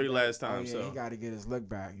get his 30 last time. Oh, yeah, so he got to get his look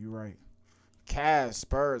back. You're right. Cavs,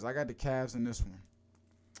 Spurs. I got the Cavs in this one.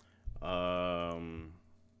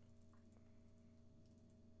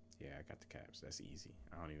 Yeah, I got the Cavs. That's easy.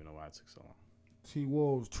 I don't even know why it took so long.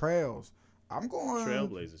 T-Wolves, Trails. I'm going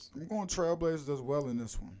Trailblazers. I'm going Trailblazers as well in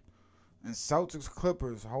this one. And Celtics,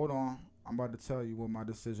 Clippers. Hold on. I'm about to tell you what my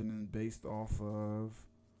decision is based off of.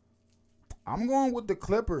 I'm going with the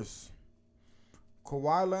Clippers.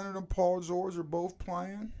 Kawhi Leonard and Paul George are both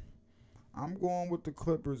playing. I'm going with the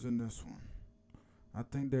Clippers in this one. I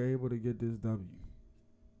think they're able to get this W.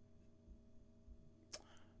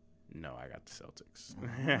 No, I got the Celtics.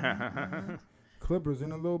 Clippers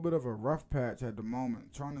in a little bit of a rough patch at the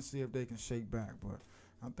moment, trying to see if they can shake back, but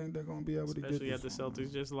I think they're gonna be able to get this. Especially after the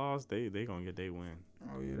Celtics just lost, they gonna get their win.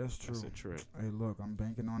 Oh yeah, that's true. That's a trip. Hey, look, I'm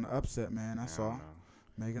banking on the upset, man. That's I all. don't know.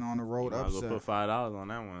 Making on the road You might as well upset. put $5 on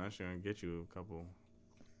that one. That should get you a couple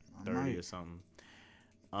 30 might. or something.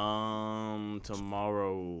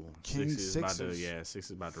 Tomorrow Kings, Sixers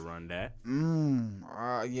Sixers. about to run that.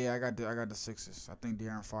 Yeah, I got the Sixers. I think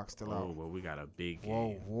De'Aaron Fox still Oh, out. well, we got a big game.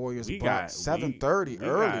 Whoa, Warriors We Bucks. 7:30 we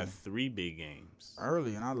early. got 3 big games.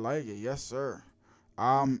 Early, and I like it. Yes, sir.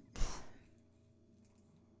 I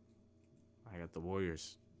got the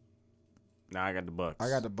Warriors. Now I got the Bucks. I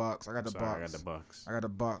got the Bucks. I got the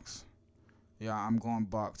Bucks. Yeah, I'm going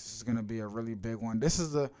Bucks. This is gonna be a really big one. This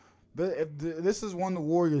is this is one the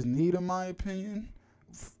Warriors need, in my opinion.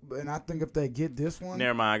 And I think if they get this one,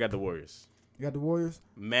 Never mind, I got the Warriors. you got the Warriors.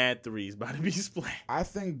 Mad threes about to be splat. I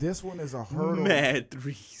think this one is a hurdle. Mad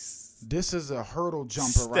threes. This is a hurdle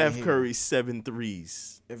jumper right Steph here. Curry 7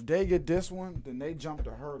 threes. If they get this one, then they jump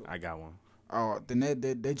the hurdle. I got one. Oh, then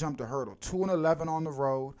they jump the hurdle. 2-11 on the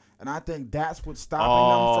road, and I think that's what's stopping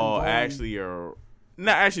them from going.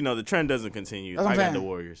 Actually, no. The trend doesn't continue. That's what I I'm got saying. the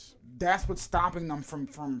Warriors. That's what's stopping them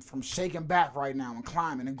from shaking back right now and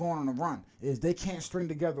climbing and going on a run. Is they can't string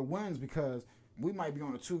together wins because we might be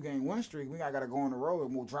on a 2-game win streak. We gotta go on the road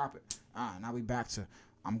and we'll drop it. Now we back to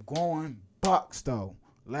I'm going Bucks though.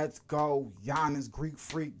 Let's go, Giannis, Greek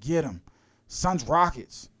Freak, get him. Suns,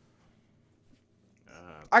 Rockets.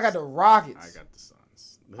 I got the Rockets. I got the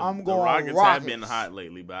Suns. I'm the going Rockets Rockets. have been hot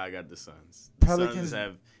lately, but I got the Suns. The Pelicans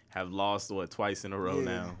Suns have lost twice in a row Yeah.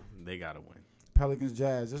 now. They gotta win. Pelicans,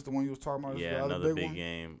 Jazz. This the one you was talking about. This Yeah, the other another big big one?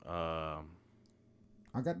 game.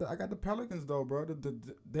 I got the Pelicans though, bro.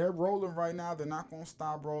 They're rolling right now. They're not gonna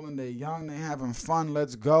stop rolling. They're young. They're having fun.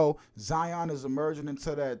 Let's go. Zion is emerging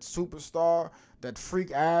into that superstar, that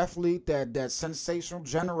freak athlete, that sensational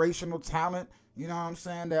generational talent. You know what I'm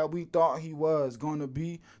saying? That we thought he was going to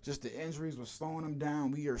be. Just the injuries were slowing him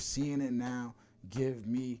down. We are seeing it now. Give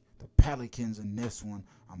me the Pelicans in this one.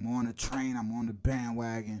 I'm on the train. I'm on the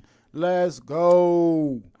bandwagon. Let's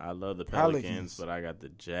go. I love the Pelicans. Pelicans, but I got the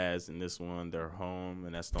Jazz in this one. They're home,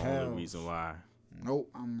 and that's the Pels. only reason why. Nope,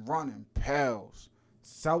 I'm running Pels.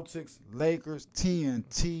 Celtics, Lakers,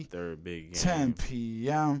 TNT, Third big game. 10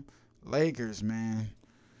 p.m. Lakers, man.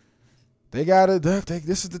 They gotta.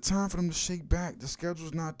 This is the time for them to shake back. The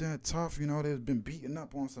schedule's not that tough. You know, they've been beating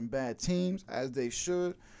up on some bad teams as they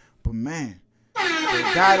should, but man, they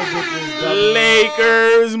gotta get this done.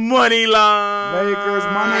 Lakers money line. Lakers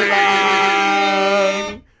money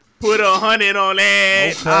line. Put 100 on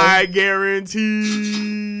that. Okay. I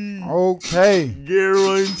guarantee. Okay.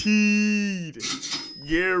 Guaranteed.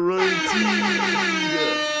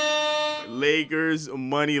 Lakers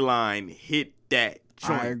money line. Hit that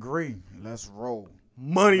joint. I agree. Let's roll.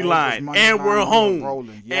 Money Lakers line. money And line, we're home.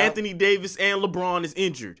 rolling. Yep. Anthony Davis and LeBron is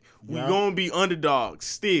injured. We're Yep. going to be underdogs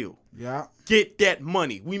still. Yeah, Get that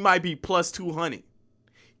money. We might be plus 200.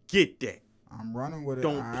 Get that. I'm running with it.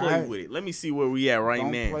 Don't all play right? with it. Let me see where we at right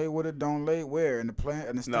Don't now. play with it. Don't lay where in the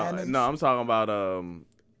No, standings. no, I'm talking about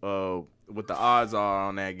what the odds are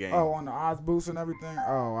on that game. Oh, on the odds boost and everything.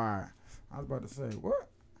 Oh, all right. I was about to say what?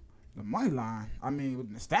 The money line. I mean,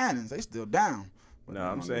 with the standings, they still down. But No, they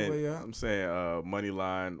I'm on their way saying up. money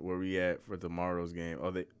line where we at for tomorrow's game.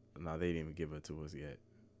 Oh, they didn't even give it to us yet.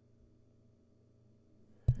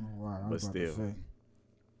 Oh, wow, I but was about to still. say.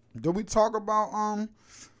 Did we talk about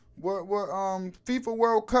what FIFA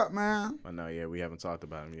World Cup, man? Oh no, yeah, we haven't talked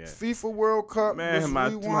about him yet. FIFA World Cup. Man, this my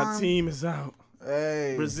rewind. team is out.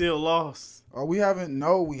 Hey, Brazil lost. Oh, we haven't.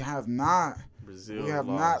 No, we have not. Brazil We have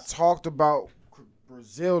lost. not talked about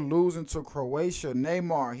Brazil losing to Croatia.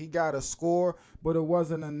 Neymar, he got a score, but it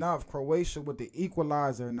wasn't enough. Croatia with the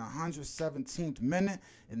equalizer in the 117th minute,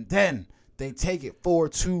 and then they take it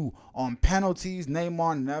 4-2 on penalties.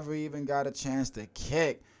 Neymar never even got a chance to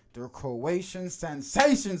kick. The Croatian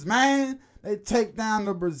sensations, man. They take down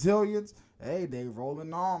the Brazilians. Hey, they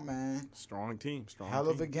rolling on, man. Strong team. Strong Hell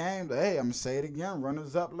team. of a game. Hey, I'm going to say it again.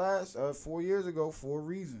 Runners up last 4 years ago for a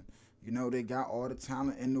reason. You know, they got all the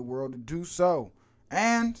talent in the world to do so.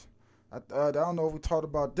 And I don't know if we talked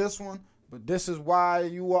about this one, but this is why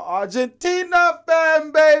you are Argentina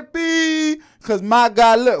fan, baby. Because my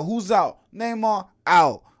guy, look, who's out? Neymar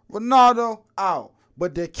out. Ronaldo out.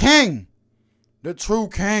 But the king, the true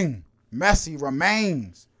king, Messi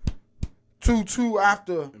remains. 2-2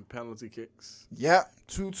 after. And penalty kicks. Yep,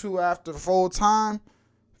 2-2 after full time.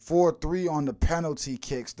 4-3 on the penalty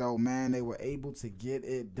kicks, though, man. They were able to get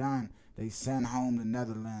it done. They sent home the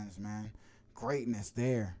Netherlands, man. Greatness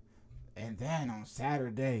there. And then on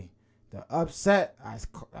Saturday, the upset.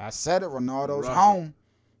 I said it, Ronaldo's Morocco. home.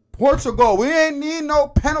 Portugal, we ain't need no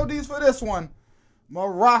penalties for this one.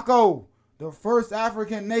 Morocco, the first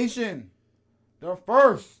African nation. The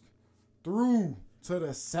first through to the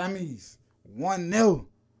semis. 1-0.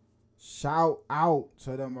 Shout out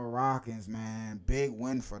to the Moroccans, man. Big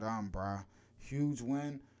win for them, bro. Huge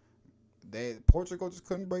win. Portugal just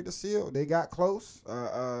couldn't break the seal. They got close.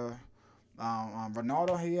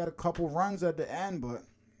 Ronaldo, he had a couple runs at the end, but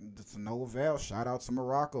it's no avail. Shout out to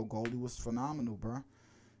Morocco. Goldie was phenomenal, bro.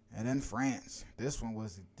 And then France. This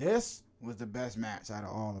was the best match out of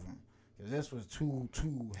all of them. This was two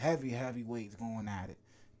heavyweights going at it.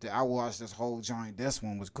 I watched this whole joint. This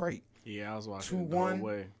one was great. Yeah, I was watching it the 2-1. whole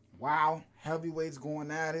way. Wow, heavyweights going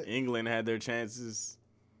at it. England had their chances.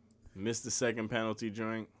 Missed the second penalty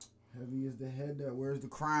joint. Heavy is the head that wears the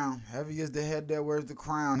crown. Heavy is the head that wears the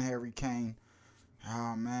crown, Harry Kane.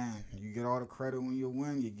 Oh, man. You get all the credit when you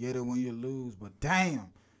win. You get it when you lose. But damn.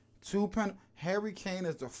 Harry Kane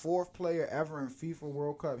is the fourth player ever in FIFA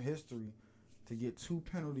World Cup history to get 2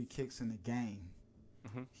 penalty kicks in a game.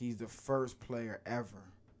 Mm-hmm. He's the first player ever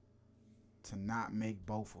to not make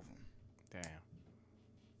both of them. Damn.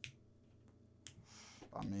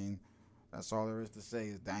 I mean, that's all there is to say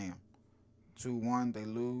is damn. 2-1, they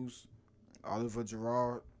lose. Oliver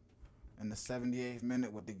Giroud in the 78th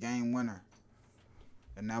minute with the game winner.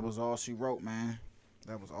 And that was all she wrote, man.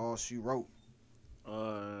 That was all she wrote.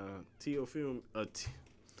 Teofimo.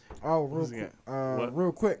 Oh, What's it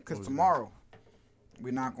real quick, because What was tomorrow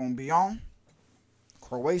we're not going to be on.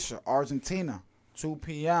 Croatia, Argentina, 2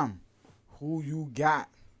 p.m. Who you got?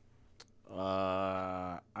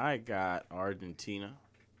 I got Argentina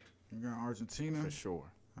You got Argentina? for sure.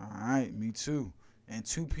 All right, me too. And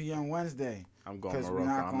 2 p.m. Wednesday. I'm going 'cause we're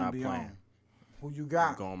Morocco. I'm gonna not be playing. on. Who you I'm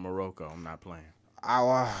got? going Morocco. I'm not playing.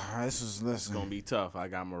 This is, It's listen. gonna be tough. I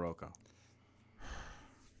got Morocco.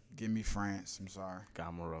 Give me France. I'm sorry.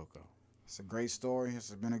 Got Morocco. It's a great story.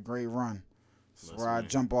 It's been a great run. This is Let's where I win.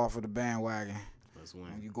 jump off of the bandwagon. Let's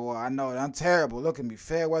When win. you go, I know I'm terrible. Look at me,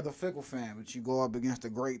 fair weather fickle fan, but you go up against a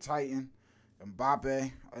great Titan,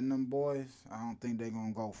 Mbappe, and them boys. I don't think they're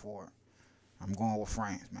gonna go for it. I'm going with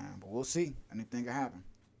France, man. But we'll see. Anything can happen.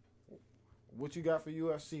 What you got for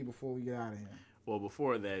UFC before we get out of here? Well,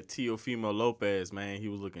 before that, Teofimo Lopez, man, he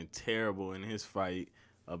was looking terrible in his fight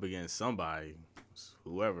up against somebody,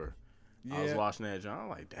 whoever. I was Yeah. watching that joint. I'm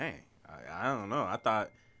like, dang. I don't know. I thought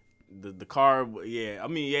the car. Yeah. I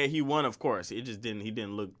mean, yeah, he won, of course. It just didn't. He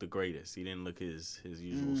didn't look the greatest. He didn't look his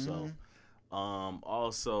usual self.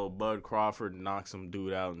 Also, Bud Crawford knocked some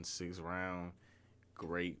dude out in 6th round.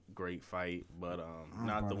 Great fight, but I'm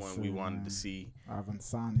not the about to one say, we wanted man, to see. Ivan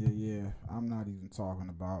Sonia, yeah. I'm not even talking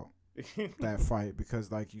about that fight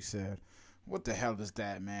because, like you said, what the hell is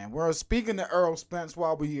that, man? Well, speaking to Earl Spence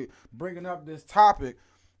while we bringing up this topic,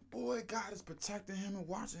 boy, God is protecting him and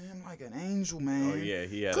watching him like an angel, man. Oh yeah,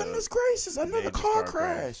 he had Goodness gracious, another major car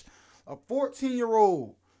crash. A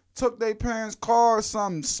 14-year-old took their parents' car or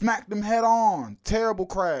something, smacked them head on. Terrible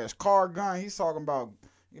crash. Car gun. He's talking about,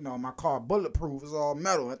 my car bulletproof. It's all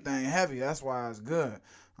metal. That thing heavy. That's why it's good.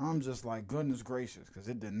 I'm just like, goodness gracious, because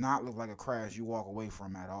it did not look like a crash you walk away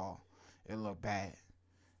from at all. It looked bad.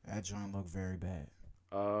 That joint looked very bad.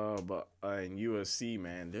 But in UFC,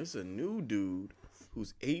 man, there's a new dude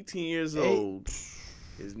who's 18 years old.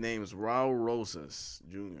 His name is Raul Rosas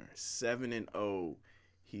Jr. 7-0.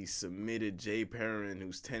 He submitted Jay Perrin,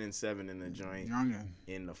 who's 10-7 in the joint, Youngin.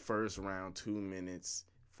 in the first round, 2 minutes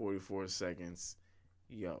 44 seconds.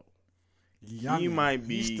 Yo, Youngin. might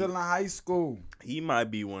be- He's still in high school. he might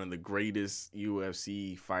be one of the greatest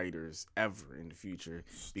UFC fighters ever in the future.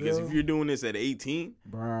 Because if you're doing this at 18,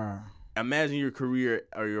 Bruh. imagine your career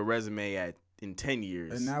or your resume in 10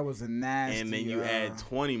 years. And that was a nasty. And then you add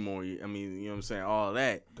 20 more. I mean, you know what I'm saying? All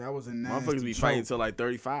that. That was a nasty. Motherfuckers be choke. fighting till like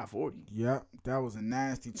 35, 40. Yep, that was a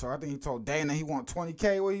nasty choke. I think he told Dana he want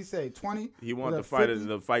 20K. What he say? 20? He wanted Was the that fight 50?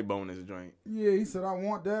 the fight bonus joint. Yeah, he said I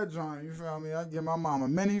want that joint. You feel me? I give my mom a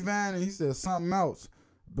minivan, and he said something else.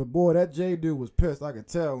 But boy, that J dude was pissed. I could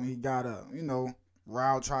tell when he got up.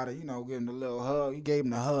 Raul tried to give him the little hug. He gave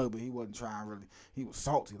him the hug, but he wasn't trying really. He was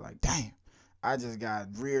salty. Like, damn, I just got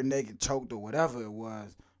rear naked choked or whatever it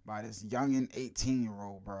was by this youngin'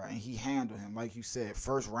 18-year-old, bro. And he handled him, like you said,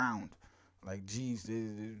 first round. Like, geez,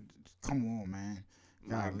 come on, man.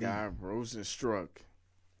 My Golly. guy, Rosenstruck,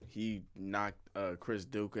 he knocked Chris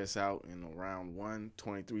Dukas out in round 1,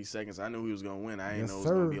 23 seconds. I knew he was going to win. I didn't Yes, know it was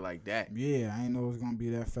going sir. to be like that. Yeah, I ain't know it was gonna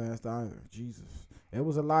be that fast either. Jesus, it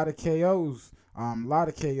was a lot of KOs. A lot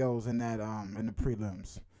of KOs in that in the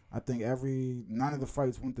prelims. I think none of the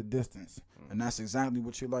fights went the distance, and that's exactly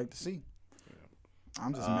what you like to see.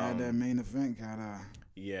 I'm just mad that main event got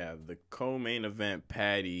Yeah, the co-main event,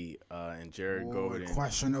 Patty and Jared Gordon,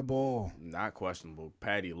 questionable. not questionable.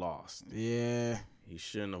 Patty lost. Yeah. He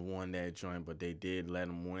shouldn't have won that joint, but they did let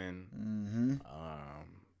him win. Mm-hmm.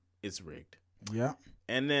 It's rigged. Yep.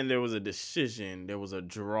 And then there was a decision. There was a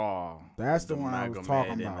draw. That's the one I was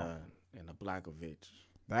talking Magomed about. And the Blachowicz.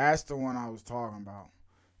 That's the one I was talking about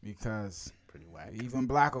because Pretty whack. even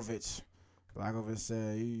Blachowicz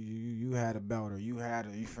said you had a belt or you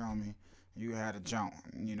feel me? You had a jump.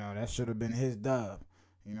 That should have been his dub.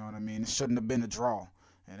 You know what I mean? It shouldn't have been a draw.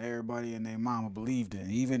 And everybody and their mama believed it.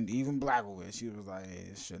 Even Blachowicz, she was like, hey,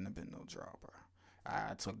 it shouldn't have been no draw, bro.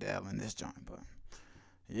 I took the L in this joint, but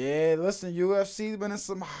yeah, listen, UFC's been in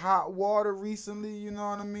some hot water recently, you know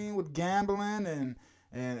what I mean, with gambling and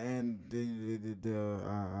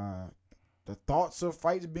the thoughts of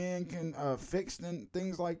fights being fixed and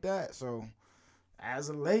things like that. So as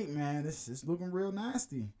of late, man, it's looking real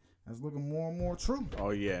nasty. It's looking more and more true.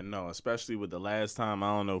 Oh, yeah, no, especially with the last time.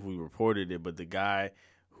 I don't know if we reported it, but the guy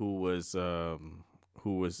who was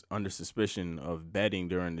under suspicion of betting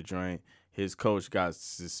during the joint, his coach got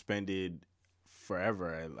suspended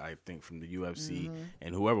forever, I think, from the UFC. Mm-hmm.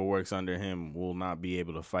 And whoever works under him will not be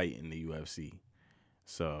able to fight in the UFC.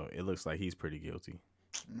 So it looks like he's pretty guilty.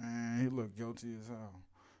 Man, he looked guilty as hell.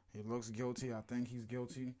 He looks guilty. I think he's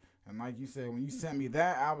guilty. And like you said, when you sent me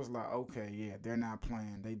that, I was like, okay, yeah, they're not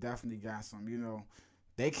playing. They definitely got some,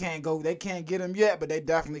 They can't get him yet, but they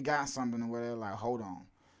definitely got something where they're like, hold on.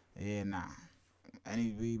 Yeah, nah.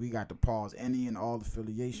 We got to pause any and all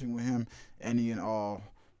affiliation with him. Any and all.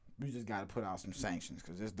 We just got to put out some sanctions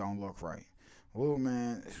because this don't look right. Oh,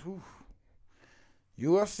 man. Whew.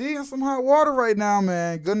 UFC in some hot water right now,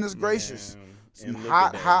 man. Goodness gracious. Some And look hot,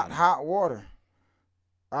 at that, hot, man. hot water.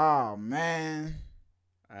 Oh, man.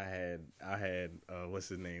 I had what's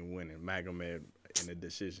his name winning, Magomed, in a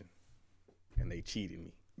decision, and they cheated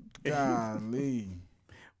me. Golly.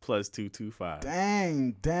 Plus 225.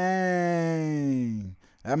 Dang.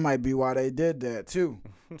 That might be why they did that, too.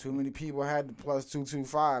 Too many people had the plus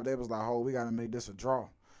 225. They was like, oh, we got to make this a draw.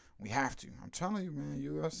 We have to. I'm telling you, man,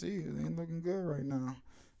 UFC it ain't looking good right now.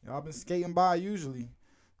 Y'all been skating by usually,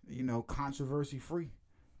 controversy free.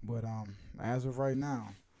 But as of right now,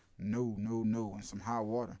 no, in some hot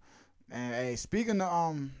water. And hey, speaking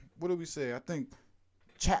of what did we say? I think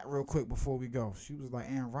chat real quick before we go. She was like,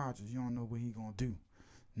 Aaron Rodgers, you don't know what he gonna do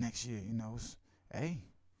next year. Hey,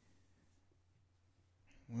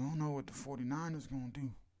 we don't know what the 49ers gonna do.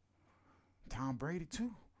 Tom Brady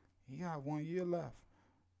too. He got 1 year left.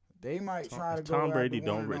 They might try to go. Tom Brady after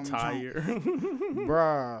don't one of them retire.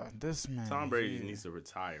 Bruh, this man. Tom Brady needs to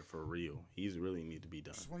retire for real. He's really need to be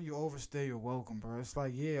done. It's when you overstay your welcome, bro. It's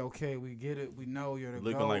like, yeah, okay, we get it. We know you're the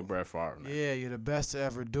Looking GOAT. like Brett Favre now. Yeah, you're the best to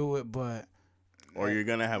ever do it, but Or you're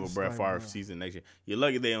gonna have a it's Brett like, Favre bro. season next year. You're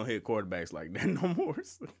lucky they don't hit quarterbacks like that no more.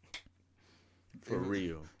 For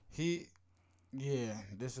real.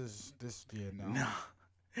 No.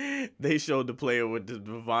 They showed the player with the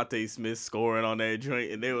Devontae Smith scoring on that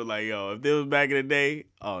joint, and they were like, "Yo, if this was back in the day,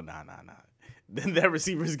 nah." Then that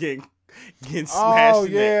receiver's getting smashed. Oh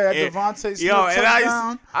in yeah, the air. Devontae Smith Yo, and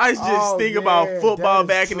touchdown. I used to just think about yeah, football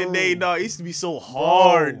that is back in the true. day, dog. It used to be so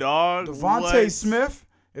hard, dog. Devontae What? Smith.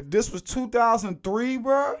 If this was 2003,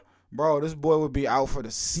 bro, this boy would be out for the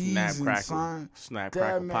season, Snap, crackle, son. snap, That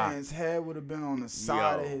crackle, pop. man's head would have been on the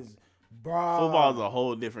side Yo. of his. Bro, Football's a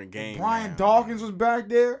whole different game. Brian now. Dawkins was back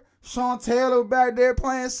there. Sean Taylor back there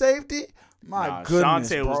playing safety. My goodness, Sean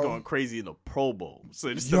Taylor was bro. going crazy in the Pro Bowl.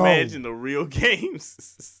 So just Yo. imagine the real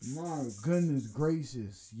games. My goodness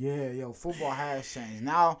gracious. Yeah, football has changed.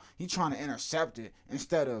 Now he trying to intercept it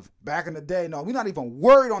instead of back in the day. No, we're not even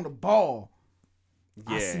worried on the ball.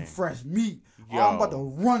 I see Yeah. fresh meat. Yo. I'm about to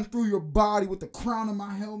run through your body with the crown of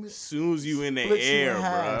my helmet. As soon as you in the Split you air, in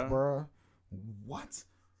half, bruh. bruh. What?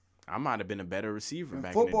 I might have been a better receiver And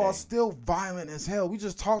back in the football's day. still violent as hell. We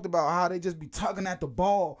just talked about how they just be tugging at the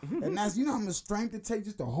ball. And that's, you know how much strength it takes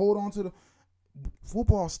just to hold on to the...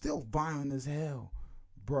 Football's still violent as hell.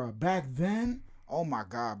 Bruh, back then, oh my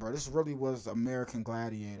God, bro. This really was American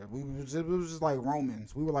Gladiator. It was just like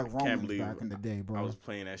Romans. We were like Romans believe back in the day, bro. I was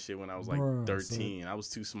playing that shit when I was like Bruh, 13. I was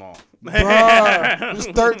too small. Bruh, I was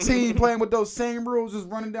 13 playing with those same rules, just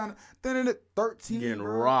running down. 13, Getting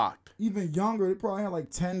bro. rocked. Even younger, they probably had like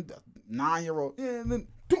 10, 9-year-old. Yeah, and then,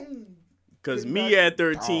 boom. Because Getting me back- at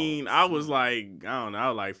 13, I was like, I don't know, I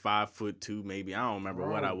was like 5'2" maybe. I don't remember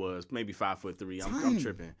what Bro. I was. Maybe 5'3". I'm Tiny.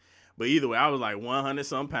 tripping. But either way, I was like 100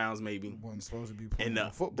 some pounds maybe. Wasn't supposed to be playing And the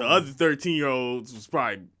football. other 13-year-olds was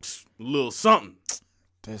probably a little something.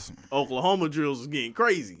 This man. Oklahoma drills was getting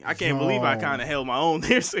crazy. I can't believe I Yo. kind of held my own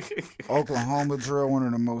there. Oklahoma drill, one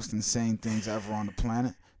of the most insane things ever on the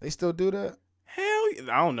planet. They still do that? Hell, yeah.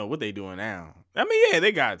 I don't know what they doing now. I mean, yeah,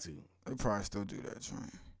 they got to. They probably still do that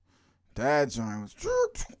joint. That joint was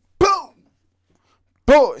boom,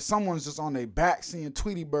 boom. Someone's just on their back seeing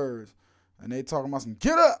Tweety birds, and they talking about some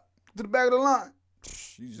get up to the back of the line.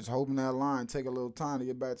 You just hoping that line take a little time to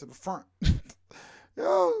get back to the front.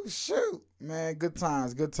 Yo, shoot, man, good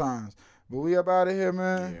times. But we up out of here,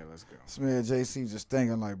 man. Yeah, let's go. This man JC just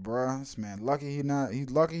thinking like, bruh, this man he's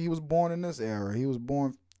lucky he was born in this era. He was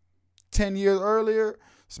born 10 years earlier.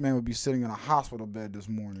 This man would be sitting in a hospital bed this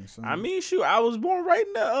morning. So. I mean, shoot, I was born right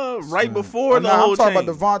in the right Son. before the Nah, whole I'm talking change.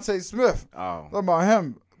 about Devontae Smith. Oh, What about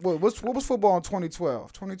him? What was football in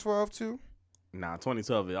 2012? 2012 too? nah,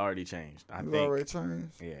 2012 it already changed. I It think. already changed.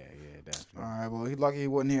 Yeah, definitely. All right, well, he's lucky he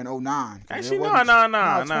wasn't here in 09. Actually, It no. wasn't-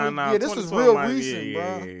 Nah. Yeah, this is 2012 real might- recent,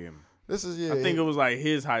 yeah, bro. yeah. This is, yeah. I think it was like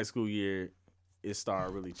his high school year. It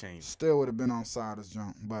started really changing. Still would have been on side as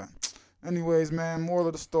jump. But, anyways, man, moral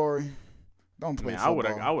of the story. Don't play Man,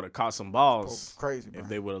 football. I would have caught some balls Crazy, bro. if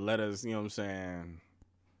they would have let us. You know what I'm saying?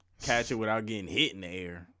 Catch it without getting hit in the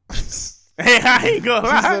air. I ain't gonna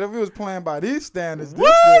She said lie. if we was playing by these standards,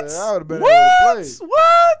 What? this year, I would have been able to play.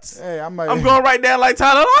 What? Hey, I might. I'm going right down like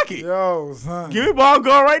Tyler Lockett. Yo, son. Give me the ball, I'm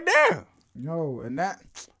going right down. Yo, and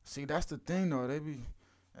that's the thing though.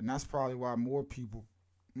 And that's probably why more people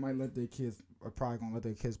might let their kids are probably gonna let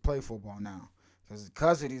their kids play football now,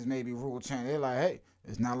 because of these maybe rule change. They're like, hey,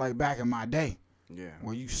 it's not like back in my day Yeah.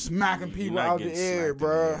 where you smacking You're people not out the getting air, smacked in the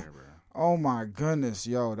bro. air, bro. Oh my goodness,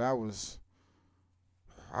 yo, that was.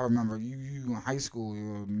 I remember you in high school, you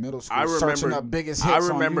were in middle school, I searching remember up biggest I hits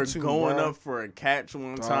remember on YouTube, going bro. up for a catch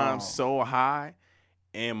one time Dog. so high,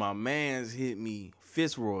 and my man's hit me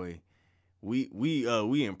Fitzroy. We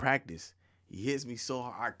in practice. He hits me so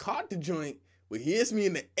hard. I caught the joint, but he hits me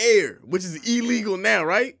in the air, which is illegal now,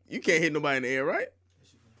 right? You can't hit nobody in the air, right?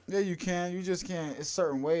 Yeah, you can. You just can't. It's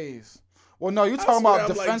certain ways. Well, no, you I talking swear, about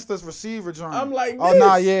I'm like- defenseless receiver, John. I'm like oh this.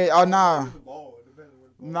 nah, yeah, oh nah.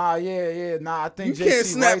 Nah, yeah. Nah, I think You JC can't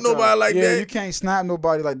snap right, though. nobody like yeah, that. you can't snap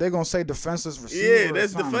nobody like they're gonna say defenseless receiver. Yeah, or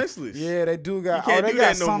that's something. defenseless. Yeah, they do got. You can't they do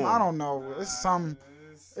got that no some. more. I don't know. It's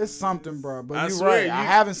It's something, bro. But I you're swear, right. I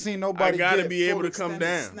haven't seen nobody. I gotta get be able fully to come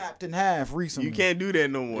extended, down. snapped in half recently. You can't do that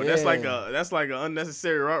no more. Yeah. That's like an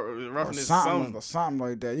unnecessary or roughness. something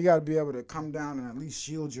like that. You got to be able to come down and at least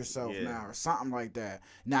shield yourself now, or something like that.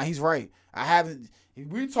 Now he's right. I haven't.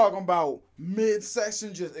 We talking about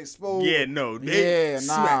midsection just exposed. Yeah, no.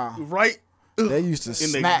 Nah. Right. They used to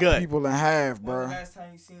in the snap gut. people in half, When bro. the last time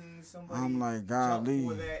you seen somebody I'm like, jump golly.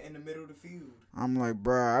 for that in the middle of the field? I'm like,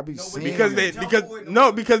 bro, I be No, seeing Because it.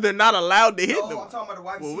 because they're not allowed to hit No, them. I'm talking about the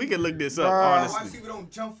wide Well, we receiver. can look this up Bruh. Wide honestly. receiver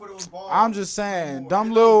don't jump for those balls. I'm just saying, anymore. them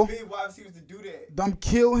They little- big wide receivers to do that. Them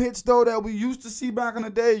kill hits though that we used to see back in the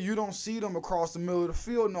day, you don't see them across the middle of the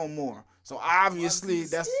field no more. So obviously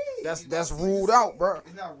that's ruled out, bro.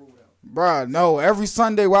 It's not ruled out. Bruh, no. Every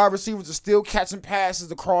Sunday, wide receivers are still catching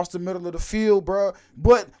passes across the middle of the field, bruh.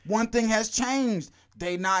 But one thing has changed.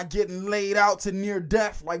 They not getting laid out to near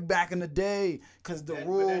death like back in the day. Because the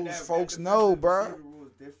rules, folks know, bruh.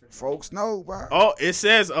 Folks know, bruh. Oh, it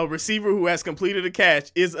says a receiver who has completed a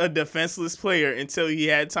catch is a defenseless player until he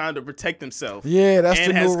had time to protect himself. Yeah, that's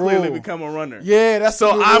and the has new clearly rule. become a runner. Yeah, that's So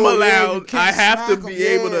the new I'm rule. Yeah, allowed. you can't I have to smack be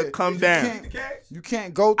 'em. able Yeah. to come You down. can't- You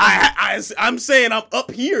can't go through. I'm saying I'm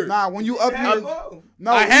up here. Nah, when you up here.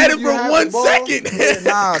 No, I had even it you for have 1 the ball. second. Yeah,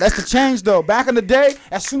 nah, that's the change though. Back in the day,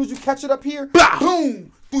 as soon as you catch it up here, Bah!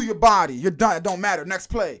 boom, through your body. You're done. It don't matter. Next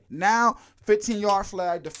play. Now, 15-yard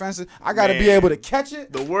flag, defensive. I got to be Man. able to catch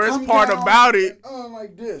it. The worst come part down, about it- and,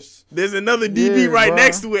 like this. There's another DB Yeah, right bruh.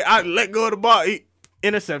 next to it. I let go of the ball.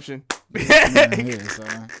 Interception. Yeah,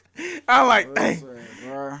 son. I'm like, dang, Listen,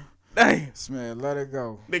 bruh. dang. Man, let it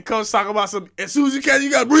go. The coach talking about some. As soon as you catch, you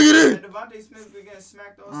gotta bring it in. Devontae Smith been getting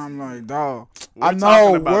smacked all I'm season. like, dog. We're I know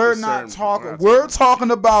talking about we're the not certain- talking. we're not We're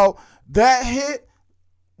talking about that hit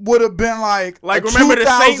would have been like a remember the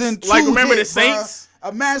Saints? 2002 Like, remember the hit, bruh. Saints?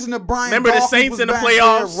 Imagine if Brian Remember the Dawkins Saints was in the back there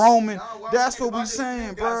playoffs? roaming. Nah, why That's would what we Devontae saying,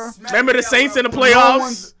 Smith got bro. smacked Remember the out Saints in the of- No playoffs?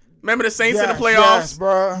 one's- Remember the Saints in the Yes, playoffs? yes,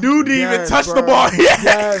 bruh. Dude didn't even Yes, touch the bruh. ball.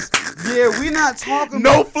 Yes. Yeah, we not talking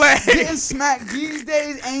No about flag. getting smacked these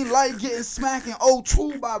days ain't like getting smacked in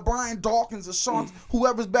 02 by Brian Dawkins or Sean,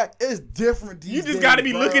 whoever's back. It's different these You days, just gotta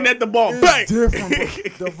be bruh. looking at the ball. It's Bang.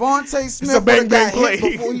 different, bro. Devontae Smith bang, would've got bang hit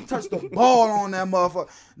play. before he touched the ball on that motherfucker.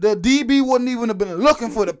 The DB wouldn't even have been looking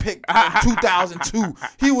for the pick in 2002.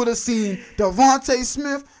 He would have seen Devontae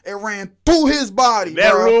Smith and ran through his body.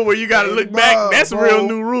 That bruh. rule where you gotta Hey, look back, bruh, that's a bro. real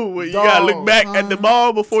new rule where you gotta look Dog, back son. at the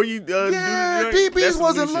ball before you Yeah, do the DBs that's some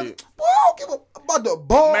wasn't new looking. shit. Boy, I don't give a about the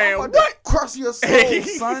ball. Man, I'm about what? to crush your soul,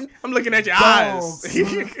 son. I'm looking at your Dog, eyes.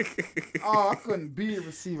 son. Oh, I couldn't be a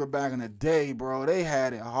receiver back in the day, bro. They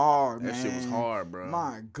had it hard, That man. shit was hard, bro.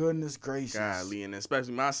 My goodness gracious. Golly, and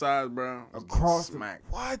especially my size, bro. Across the smack.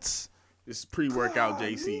 what? This is pre-workout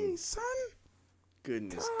Golly, JC. son.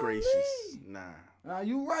 Goodness Golly. gracious. Nah. Now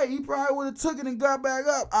you right. He probably would have took it and got back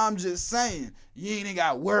up. I'm just saying, you ain't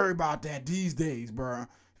got to worry about that these days, bro.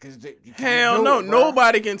 Cause you can't Hell do no. it, bruh.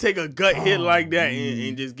 Nobody can take a gut hit Oh, like that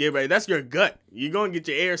and just get back. That's your gut. You're gonna get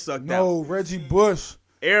your air sucked out. No, Reggie Bush.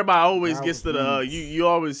 Everybody always That gets was to the nice. you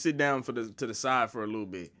always sit down to the side for a little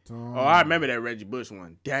bit. Oh, I remember that Reggie Bush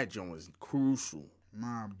one. That joint was crucial.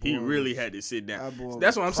 My boy He really was- had to sit down. that boy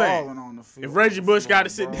That's was what I'm saying. crawling on the field If Reggie on the Bush floor, got to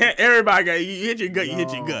sit bro. down, everybody got you hit your gut. You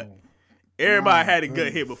hit your gut. Everybody My had a gut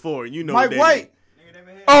goodness. hit before, and you know Mike what that White. is. Nigga, they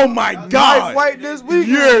been hit. Oh my Mike God. Mike White this weekend,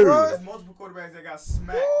 Yeah. bro. There's multiple quarterbacks that got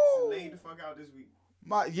smacked, Woo. laid the fuck out this week.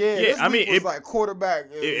 This I mean, week was it- like quarterback.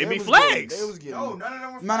 it be was flags. Getting, they was getting. No, none of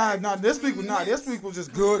them were No, flags. no. This week was not. This week was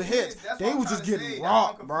just good hits. That's They what I'm was trying just to getting say.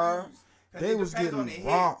 rocked, I'm bro. confused. 'Cause They it was depends getting on the hit.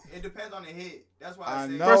 rocked. It depends on the hit. That's why I I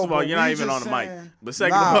say. know. First of all, but you're we not even just on the mic. saying- But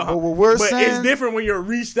second Nah, of all, but what we're but saying- it's different when you're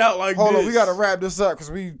reached out like Hold this. on, we gotta wrap this up because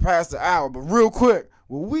we passed the hour. But real quick,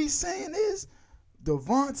 what we saying is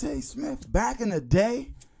Devontae Smith back in the day,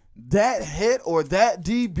 that hit or that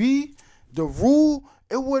DB, the rule,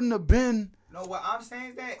 it wouldn't have been. No, what I'm saying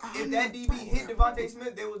is that if I'm that not DB hit Devontae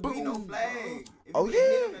Smith, there would be no Boom, flag. If Oh, you would've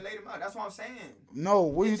hit yeah. him and laid him out, that's what I'm saying. No,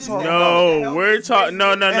 what are you It's just talking that- about? No, we're talking.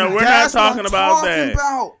 No, And we're not that's what talking I'm about talking that.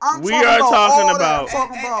 about. I'm We talking are about talking all that. about- I'm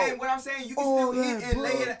talking about. And what I'm saying, you can all still hit that,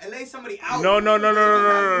 and bro. lay somebody out. No.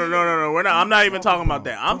 We're not. I'm not even talking about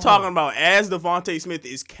that. I'm talking about as Devontae Smith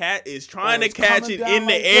is trying to it's catch coming it down in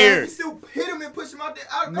the like that. air. You still hit him and push him out there.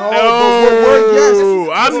 Out of No, bounds. but we're- yes.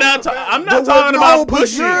 No, I'm not. I'm not But talking no, about but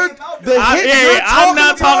pushing. you're- the I'm hit you're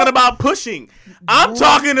not talking about pushing. I'm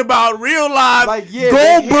talking about real live Like yeah,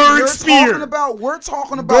 Goldberg spear. We're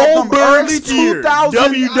talking about them Goldberg early spear. 2000s.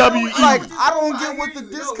 WWE. Like I don't get what the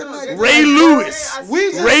disconnect. Ray is. Lewis.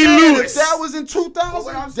 We just Ray said Lewis. If that was in But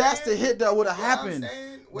what I'm 2000, that's the saying- hit that would have what I'm happened.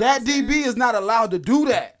 saying- what That I'm saying- DB is not allowed to do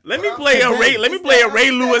that. Let me What play I'm a saying Ray. is Let me that play a I'm Ray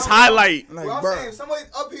saying Lewis I'm- highlight. Like, Well, I'm bruh. saying if somebody's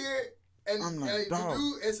up here And, I'm like, and the dog.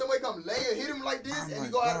 dude, and somebody come lay and hit him like this, I'm and he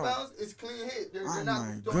like, go out dog. of bounds, it's clean hit. They're I'm not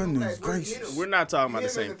like, throwing goodness no flags. Where you hit gracious. him. We're not talking about You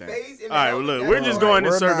the hit him same in the thing. face, in the All right, helmet, look, that's we're just all going in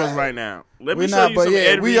We're circles not. right now. Let me We're show not, you but some yeah,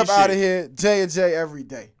 Ed we Reed up out of shit. here. J and J every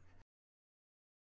day.